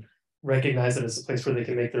someone recognize that it's a place where they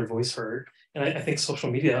can make their voice heard? And I think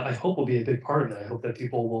social media, I hope, will be a big part of that. I hope that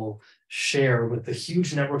people will share with the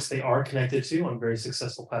huge networks they are connected to on very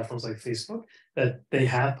successful platforms like Facebook, that they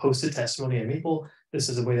have posted testimony at Maple. This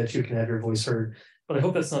is a way that you can have your voice heard. But I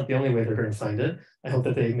hope that's not the only way they're going to find it. I hope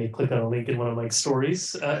that they may click on a link in one of my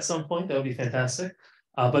stories at some point. That would be fantastic.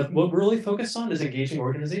 But what we're really focused on is engaging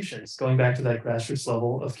organizations, going back to that grassroots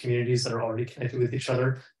level of communities that are already connected with each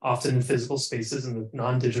other, often in physical spaces in the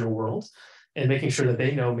non-digital world, and making sure that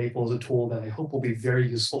they know Maple is a tool that I hope will be very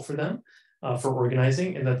useful for them for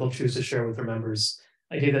organizing, and that they'll choose to share with their members.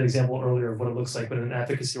 I gave that example earlier of what it looks like when an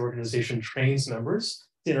advocacy organization trains members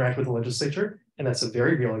to interact with the legislature, and that's a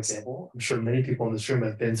very real example. I'm sure many people in this room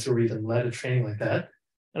have been through or even led a training like that.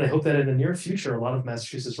 And I hope that in the near future, a lot of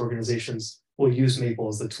Massachusetts organizations will use Maple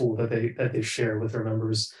as the tool that they share with their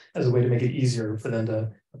members as a way to make it easier for them to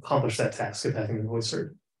accomplish that task of having their voice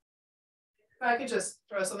heard. If I could just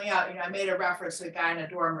throw something out, I made a reference to a guy in a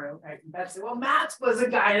dorm room. Right? That's well, Matt was a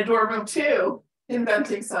guy in a dorm room too,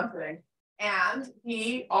 inventing something, and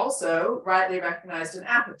he also rightly recognized an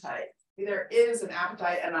appetite. There is an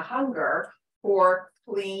appetite and a hunger for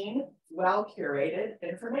clean, well-curated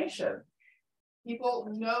information. People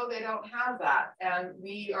know they don't have that. And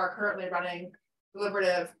we are currently running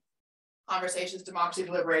deliberative conversations, democracy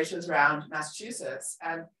deliberations around Massachusetts.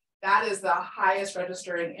 And that is the highest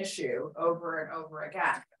registering issue over and over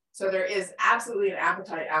again. So there is absolutely an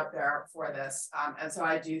appetite out there for this. And so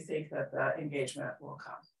I do think that the engagement will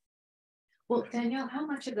come. Well, Danielle, how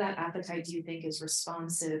much of that appetite do you think is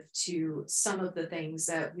responsive to some of the things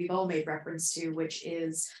that we've all made reference to, which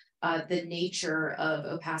is the nature of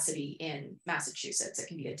opacity in Massachusetts? It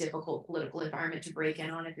can be a difficult political environment to break in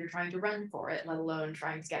on if you're trying to run for it, let alone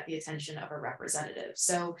trying to get the attention of a representative.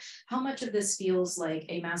 So how much of this feels like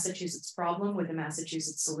a Massachusetts problem with a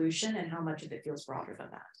Massachusetts solution, and how much of it feels broader than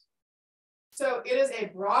that? So it is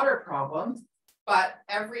a broader problem, but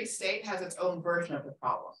every state has its own version of the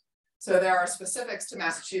problem. So there are specifics to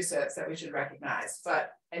Massachusetts that we should recognize,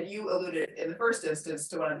 but, and you alluded in the first instance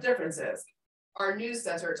to one of the differences. Our news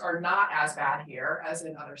deserts are not as bad here as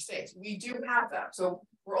in other states. We do have them. So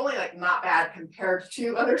we're only like not bad compared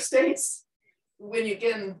to other states. When you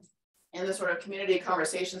get in the sort of community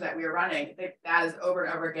conversations that we are running, that is over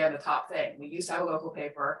and over again the top thing. We used to have a local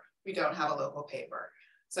paper. We don't have a local paper.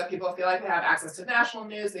 Some people feel like they have access to national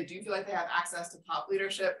news. They do feel like they have access to top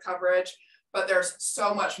leadership coverage. But there's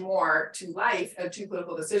so much more to life and to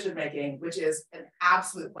political decision-making, which is an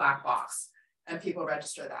absolute black box. And people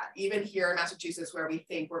register that, even here in Massachusetts, where we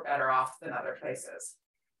think we're better off than other places.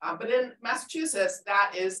 But in Massachusetts,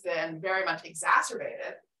 that is then very much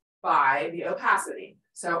exacerbated by the opacity.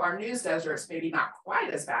 So our news deserts may be not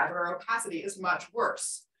quite as bad, but our opacity is much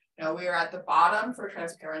worse. You know, we are at the bottom for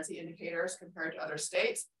transparency indicators compared to other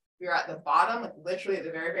states. We are at the bottom, literally at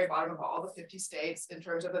the very, very bottom of all the 50 states in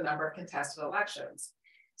terms of the number of contested elections.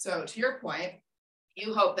 So to your point,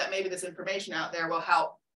 you hope that maybe this information out there will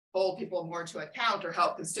help hold people more to account, or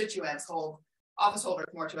help constituents hold office holders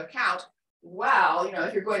more to account. Well, you know,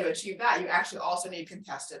 if you're going to achieve that, you actually also need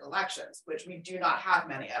contested elections, which we do not have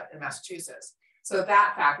many of in Massachusetts. So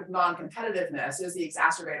that fact of non-competitiveness is the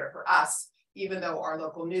exacerbator for us, even though our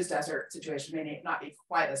local news desert situation may not be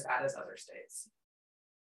quite as bad as other states.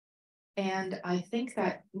 And I think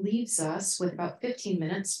that leaves us with about 15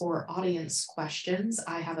 minutes for audience questions.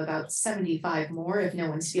 I have about 75 more if no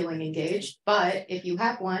one's feeling engaged, but if you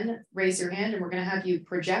have one, raise your hand and we're going to have you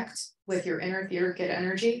project with your inner theater kid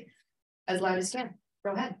energy as loud as you can.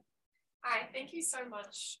 Go ahead. Hi, thank you so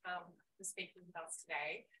much for speaking with us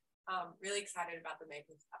today. Really excited about the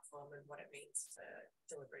Maple platform and what it means for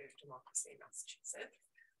deliberative democracy in Massachusetts.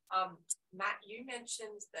 Matt, you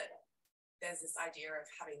mentioned that there's this idea of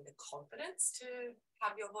having the confidence to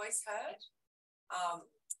have your voice heard.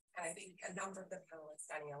 And I think a number of the panelists,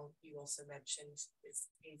 Danielle, you also mentioned this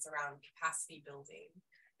piece around capacity building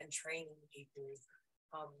and training people.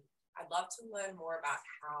 I'd love to learn more about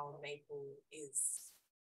how Maple is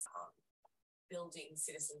building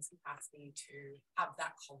citizens' capacity to have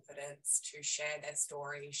that confidence, to share their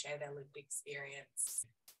story, share their lived experience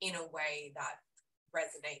in a way that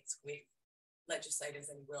resonates with legislators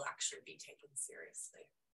and will actually be taken seriously.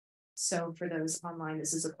 So for those online,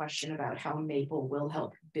 this is a question about how Maple will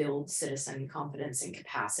help build citizen confidence and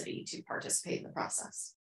capacity to participate in the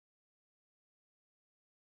process.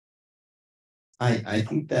 I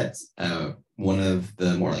think that's one of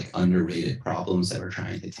the more like underrated problems that we're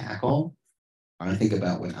trying to tackle. I think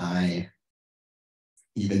about when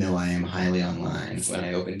even though I am highly online, when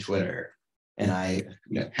I open Twitter and I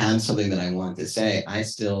have something that I want to say, I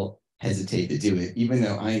still hesitate to do it, even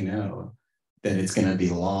though I know that it's going to be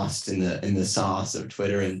lost in the sauce of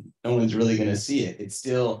Twitter and no one's really going to see it.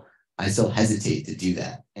 I still hesitate to do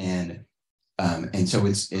that, and so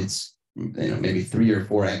it's maybe 3 or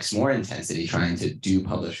 4x more intensity trying to do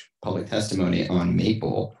public testimony on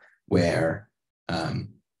Maple, where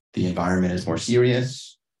the environment is more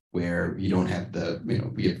serious, where you don't have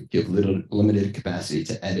you have limited capacity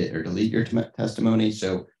to edit or delete your testimony,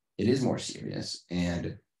 so it is more serious,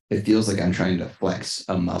 and it feels like I'm trying to flex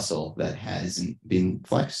a muscle that hasn't been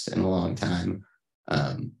flexed in a long time.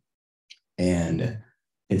 And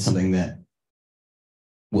it's something that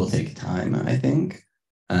will take time, I think.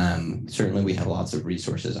 Certainly we have lots of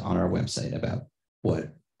resources on our website about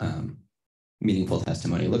what meaningful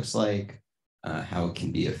testimony looks like, how it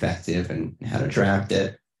can be effective and how to draft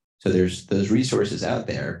it. So there's those resources out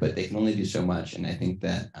there, but they can only do so much. And I think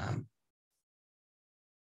that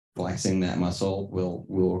flexing that muscle will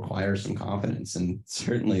require some confidence, and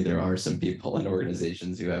certainly there are some people and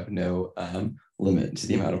organizations who have no limit to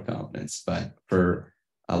the amount of confidence, but for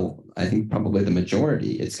I think probably the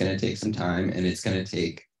majority, it's going to take some time, and it's going to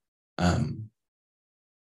take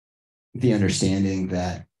the understanding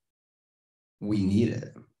that we need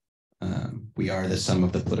it. We are the sum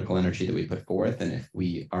of the political energy that we put forth, and if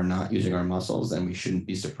we are not using our muscles, then we shouldn't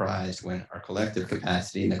be surprised when our collective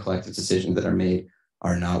capacity and the collective decisions that are made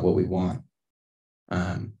are not what we want.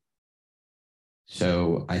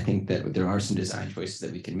 So I think that there are some design choices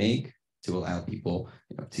that we can make to allow people,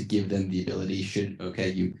 to give them the ability,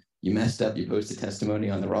 you messed up, you posted testimony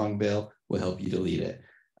on the wrong bill, we'll help you delete it.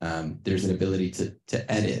 There's an ability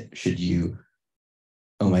to edit should you,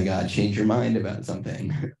 oh my God, change your mind about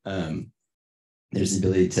something. There's the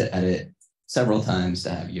ability to edit several times to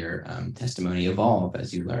have your testimony evolve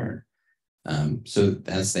as you learn. So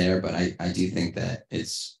that's there, but I do think that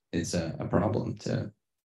it's a problem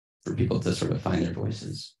for people to sort of find their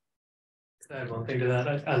voices. I have one thing to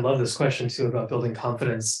that. I love this question too about building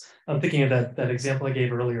confidence. I'm thinking of that example I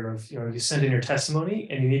gave earlier of, you send in your testimony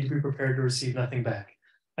and you need to be prepared to receive nothing back.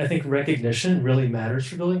 I think recognition really matters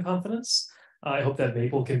for building confidence. I hope that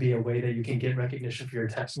Maple can be a way that you can get recognition for your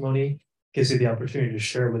testimony, gives you the opportunity to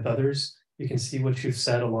share with others. You can see what you've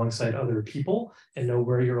said alongside other people and know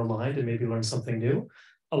where you're aligned and maybe learn something new.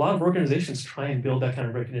 A lot of organizations try and build that kind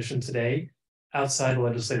of recognition today outside the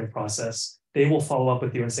legislative process. They will follow up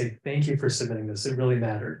with you and say, thank you for submitting this. It really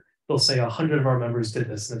mattered. They'll say 100 of our members did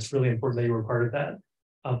this, and it's really important that you were part of that.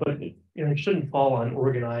 But it shouldn't fall on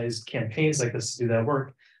organized campaigns like this to do that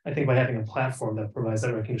work. I think by having a platform that provides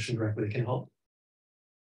that recognition directly can help.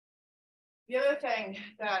 The other thing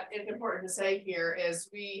that is important to say here is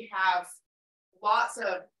we have lots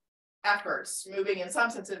of efforts moving in some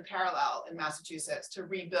sense in parallel in Massachusetts to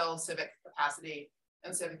rebuild civic capacity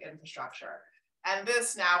and civic infrastructure. And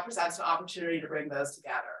this now presents an opportunity to bring those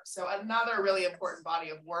together. So another really important body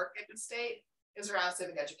of work in the state is around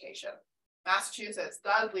civic education. Massachusetts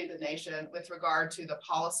does lead the nation with regard to the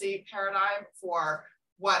policy paradigm for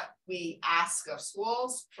what we ask of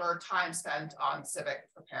schools for time spent on civic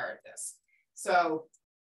preparedness. So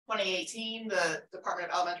 2018, the Department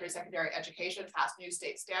of Elementary and Secondary Education passed new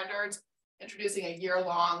state standards, introducing a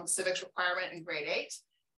year-long civics requirement in grade 8,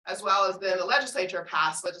 as well as the legislature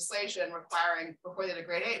passed legislation requiring before the end of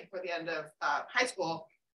grade 8, before the end of high school,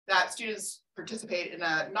 that students participate in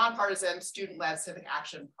a nonpartisan student-led civic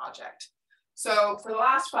action project. So for the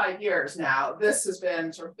last 5 years now, this has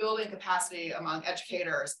been sort of building capacity among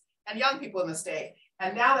educators and young people in the state.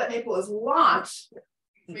 And now that Maple is launched,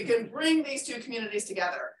 we can bring these two communities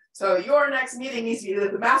together. So your next meeting needs to be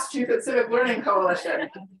the Massachusetts Civic Learning Coalition,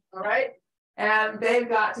 all right? And they've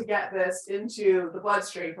got to get this into the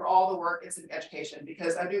bloodstream for all the work in civic education,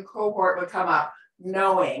 because a new cohort would come up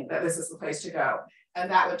knowing that this is the place to go.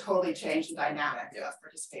 And that would totally change the dynamic of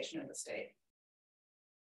participation in the state.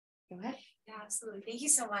 Go ahead. Yeah, absolutely. Thank you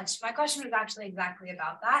so much. My question was actually exactly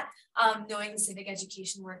about that. Knowing the civic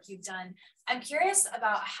education work you've done, I'm curious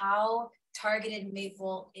about how targeted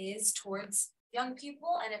Maple is towards young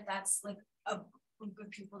people, and if that's like a group of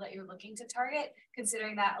people that you're looking to target,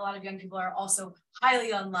 considering that a lot of young people are also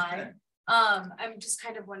highly online. I'm just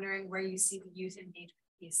kind of wondering where you see the youth engagement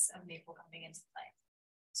piece of Maple coming into play.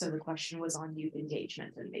 So the question was on youth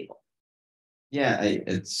engagement in Maple. Yeah,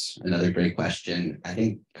 it's another great question. I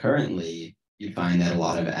think currently you find that a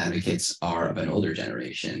lot of advocates are of an older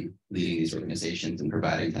generation leading these organizations and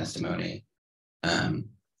providing testimony. And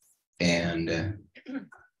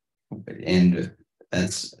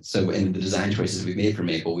that's so in the design choices we've made for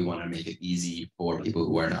Maple, we want to make it easy for people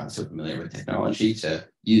who are not so familiar with technology to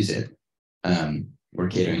use it. We're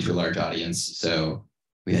catering to a large audience, so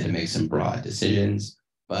we had to make some broad decisions,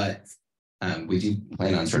 but we do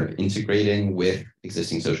plan on sort of integrating with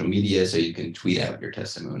existing social media, so you can tweet out your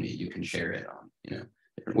testimony, you can share it on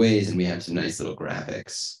different ways, and we have some nice little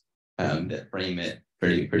graphics that frame it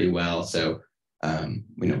pretty well. So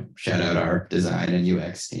shout out our design and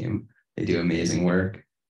UX team. They do amazing work.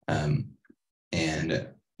 And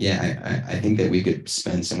yeah, I think that we could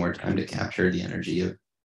spend some more time to capture the energy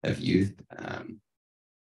of youth.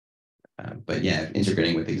 But yeah,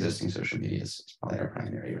 integrating with existing social media is probably our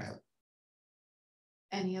primary route.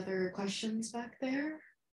 Any other questions back there?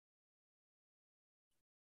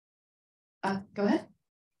 Go ahead.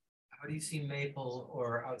 How do you see Maple,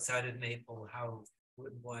 or outside of Maple, how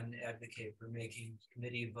would one advocate for making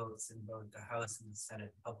committee votes in both the House and the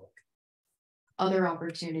Senate public? Other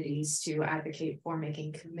opportunities to advocate for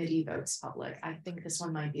making committee votes public. I think this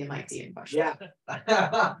one might be a Mike Dean question.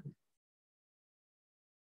 Yeah.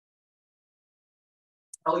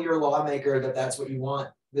 Tell your lawmaker that that's what you want.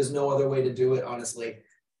 There's no other way to do it, honestly.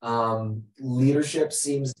 Leadership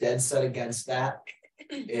seems dead set against that.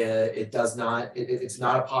 It does not, it's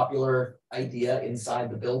not a popular idea inside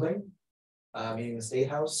the building, meaning the State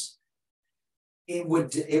House. It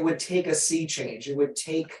would take a sea change. It would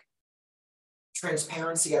take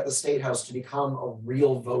transparency at the State House to become a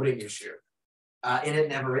real voting issue. And it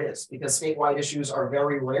never is, because statewide issues are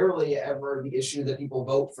very rarely ever the issue that people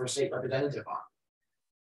vote for state representative on.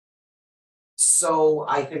 So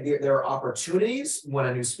I think there are opportunities when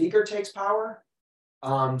a new speaker takes power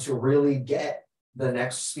to really get the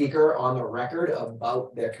next speaker on the record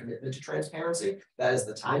about their commitment to transparency. That is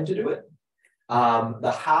the time to do it.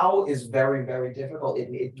 The how is very, very difficult.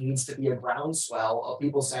 It needs to be a groundswell of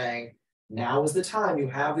people saying, now is the time. You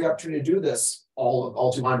have the opportunity to do this,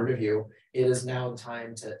 all 200 of you. It is now the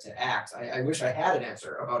time to act. I wish I had an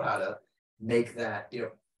answer about how to make that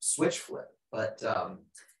switch flip, but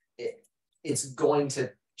it's going to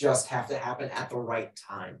just have to happen at the right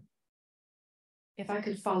time. If I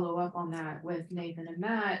could follow up on that with Nathan and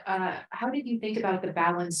Matt, how did you think about the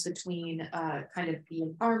balance between kind of the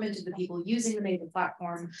empowerment of the people using the Maple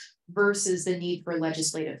platform versus the need for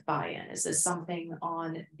legislative buy-in? Is this something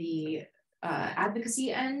on the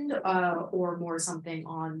advocacy end or more something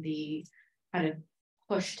on the kind of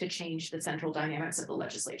push to change the central dynamics of the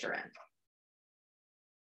legislature end?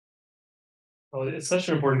 Well, it's such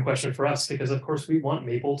an important question for us because, of course, we want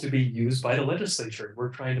Maple to be used by the legislature. We're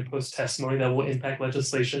trying to post testimony that will impact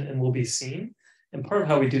legislation and will be seen. And part of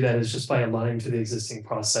how we do that is just by aligning to the existing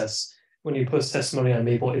process. When you post testimony on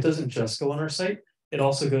Maple, it doesn't just go on our site. It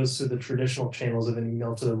also goes through the traditional channels of an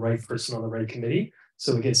email to the right person on the right committee.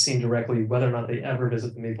 So it gets seen directly whether or not they ever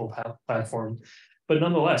visit the Maple platform. But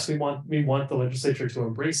nonetheless, we want the legislature to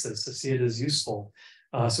embrace this, to see it as useful.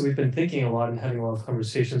 So we've been thinking a lot and having a lot of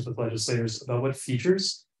conversations with legislators about what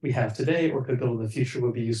features we have today or could build in the future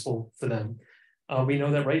would be useful for them. We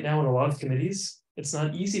know that right now in a lot of committees, it's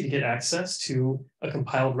not easy to get access to a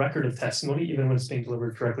compiled record of testimony, even when it's being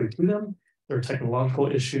delivered directly to them. There are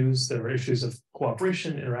technological issues, there are issues of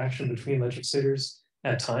cooperation, interaction between legislators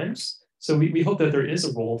at times. So we hope that there is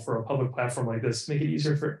a role for a public platform like this to make it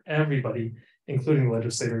easier for everybody, including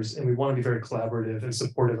legislators, and we want to be very collaborative and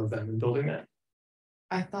supportive of them in building that.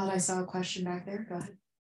 I thought I saw a question back there. Go ahead.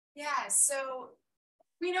 Yeah, so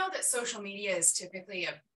we know that social media is typically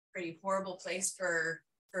a pretty horrible place for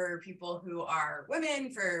for people who are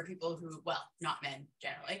women, for people who, well, not men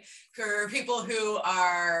generally, for people who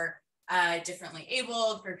are differently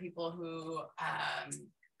abled, for people who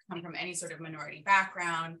come from any sort of minority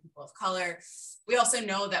background, people of color. We also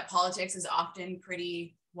know that politics is often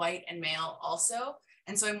pretty white and male also.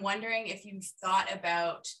 And so I'm wondering if you've thought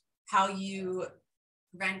about how you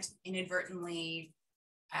prevent inadvertently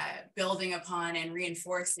building upon and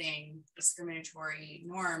reinforcing discriminatory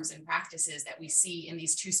norms and practices that we see in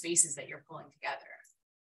these two spaces that you're pulling together.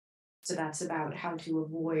 So that's about how to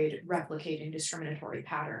avoid replicating discriminatory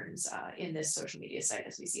patterns in this social media site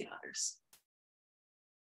as we see in others.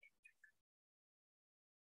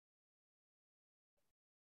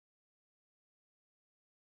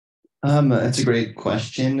 That's a great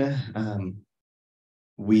question.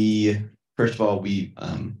 First of all, we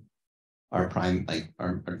are trying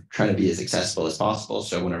to be as accessible as possible.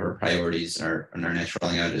 So one of our priorities in our next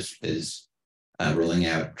rolling out is rolling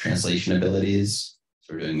out translation abilities.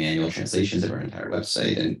 So we're doing manual translations of our entire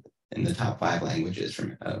website and in the top 5 languages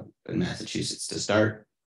from in Massachusetts to start.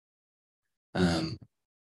 And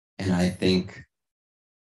I think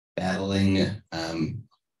battling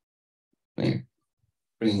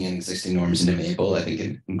bringing in existing norms into Maple, I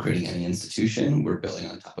think in creating any institution, we're building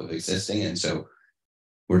on top of existing. And so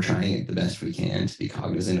we're trying it the best we can to be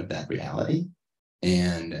cognizant of that reality.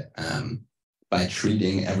 And by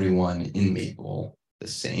treating everyone in Maple the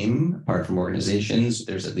same, apart from organizations,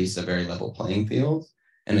 there's at least a very level playing field.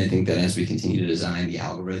 And I think that as we continue to design the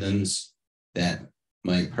algorithms that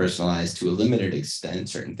might personalize to a limited extent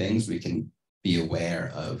certain things, we can be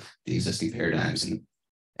aware of the existing paradigms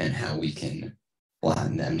and how we can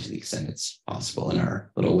flatten them to the extent it's possible in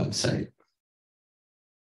our little website.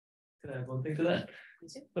 Can I add one thing to that?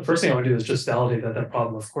 The first thing I want to do is just validate that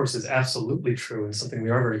problem, of course, is absolutely true and something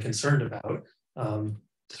we are very concerned about.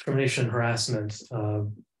 Discrimination, harassment,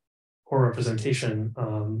 poor representation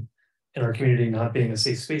in our community not being a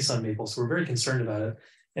safe space on Maple. So we're very concerned about it.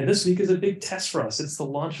 And this week is a big test for us. It's the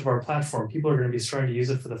launch of our platform. People are going to be starting to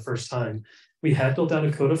use it for the first time. We have built out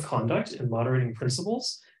a code of conduct and moderating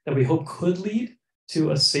principles that we hope could lead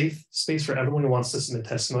to a safe space for everyone who wants to submit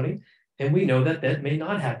testimony. And we know that that may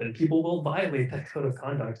not happen. People will violate that code of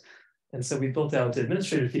conduct. And so we built out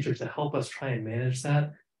administrative features to help us try and manage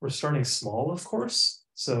that. We're starting small, of course.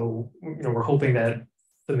 So we're hoping that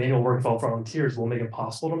the manual work of all volunteers will make it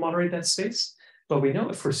possible to moderate that space. But we know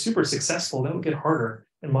if we're super successful, that will get harder.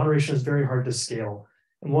 And moderation is very hard to scale.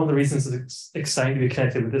 And one of the reasons it's exciting to be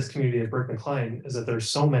connected with this community at Berkman Klein is that there's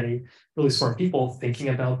so many really smart people thinking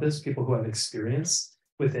about this, people who have experience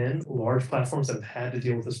within large platforms that have had to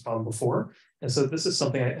deal with this problem before. And so this is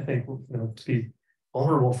something I think, to be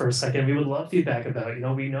vulnerable for a second, we would love feedback about.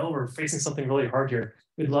 We know we're facing something really hard here.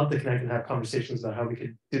 We'd love to connect and have conversations about how we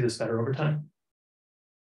could do this better over time.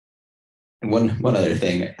 And one other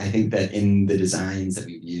thing, I think that in the designs that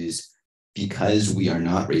we've used, because we are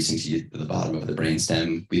not racing to the bottom of the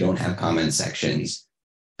brainstem, we don't have comment sections.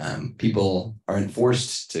 People aren't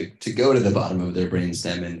forced to go to the bottom of their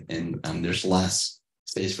brainstem, and there's less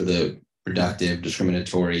space for the productive,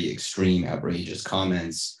 discriminatory, extreme, outrageous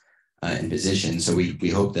comments and positions. So we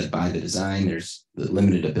hope that by the design, there's the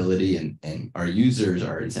limited ability, and our users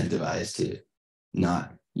are incentivized to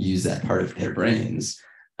not use that part of their brains.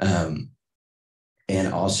 And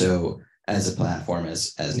also, as a platform,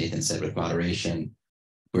 as Nathan said, with moderation,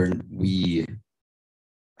 we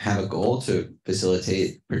have a goal to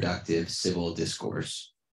facilitate productive civil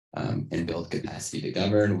discourse and build capacity to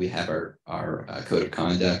govern. We have our code of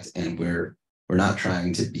conduct, and we're not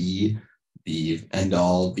trying to be the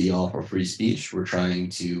end-all, be-all for free speech. We're trying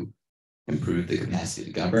to improve the capacity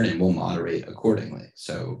to govern, and we'll moderate accordingly.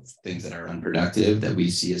 So things that are unproductive, that we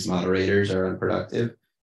see as moderators are unproductive,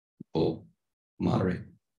 we'll moderate.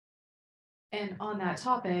 And on that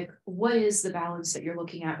topic, what is the balance that you're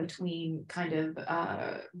looking at between kind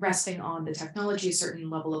of resting on the technology, a certain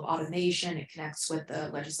level of automation, it connects with the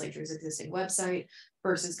legislature's existing website,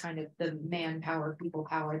 versus kind of the manpower, people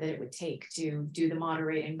power that it would take to do the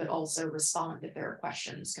moderating, but also respond if there are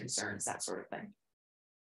questions, concerns, that sort of thing?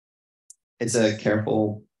 It's a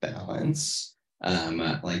careful balance. I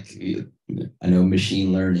know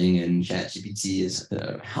machine learning and ChatGPT is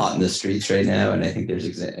hot in the streets right now, and I think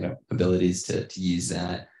there's abilities to use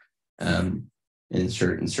that in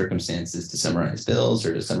certain circumstances to summarize bills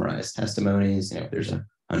or to summarize testimonies. If there's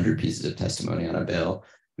 100 pieces of testimony on a bill,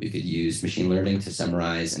 we could use machine learning to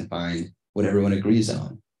summarize and find what everyone agrees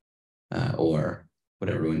on or what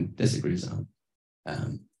everyone disagrees on,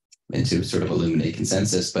 and to sort of illuminate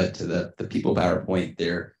consensus. But to the people power point,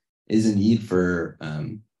 there is a need for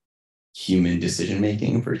human decision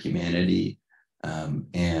making, for humanity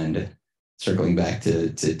And circling back to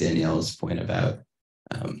Danielle's point about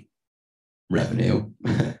revenue,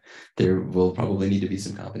 there will probably need to be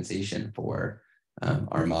some compensation for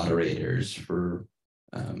our moderators, for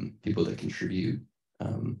people that contribute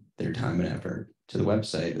their time and effort to the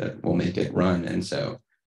website that will make it run. And so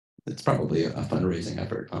it's probably a fundraising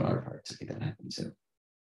effort on our part to make that happen too.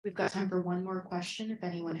 We've got time for one more question if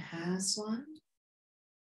anyone has one.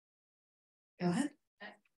 Go ahead.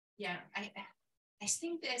 Yeah, I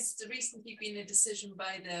think there's recently been a decision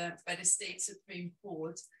by the state Supreme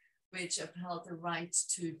Court which upheld the right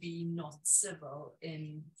to be not civil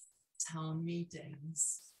in town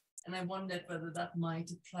meetings. And I wondered whether that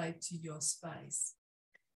might apply to your space.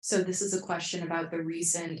 So this is a question about the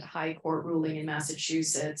recent High Court ruling in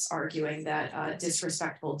Massachusetts arguing that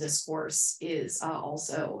disrespectful discourse is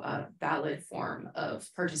also a valid form of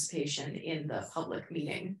participation in the public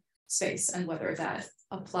meeting space, and whether that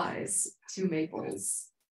applies to Maple's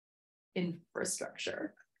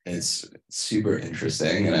infrastructure. It's super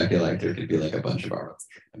interesting, and I feel like there could be like a bunch of articles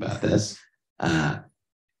about this.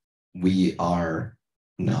 We are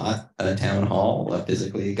not a town hall, a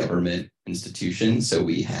physically government institution, so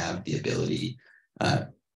we have the ability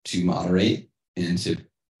to moderate and to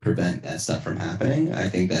prevent that stuff from happening. I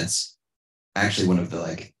think that's actually one of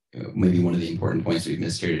the maybe one of the important points we've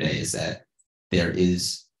missed here today is that there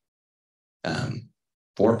is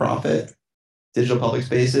for-profit digital public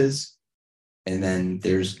spaces, and then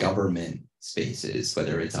there's government spaces,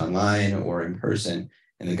 whether it's online or in person,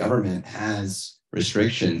 and the government has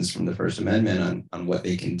restrictions from the First Amendment on what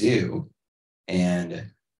they can do.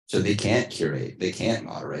 And so they can't curate, they can't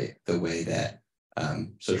moderate the way that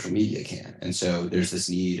social media can. And so there's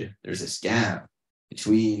this gap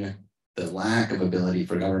between the lack of ability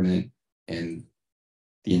for government and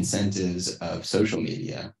the incentives of social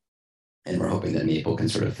media. And we're hoping that Maple can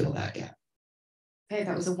sort of fill that gap. Okay,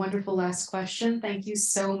 that was a wonderful last question. Thank you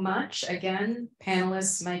so much. Again,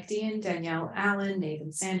 panelists Mike Dean, Danielle Allen,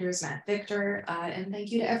 Nathan Sanders, Matt Victor, and thank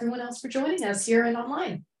you to everyone else for joining us here and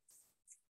online.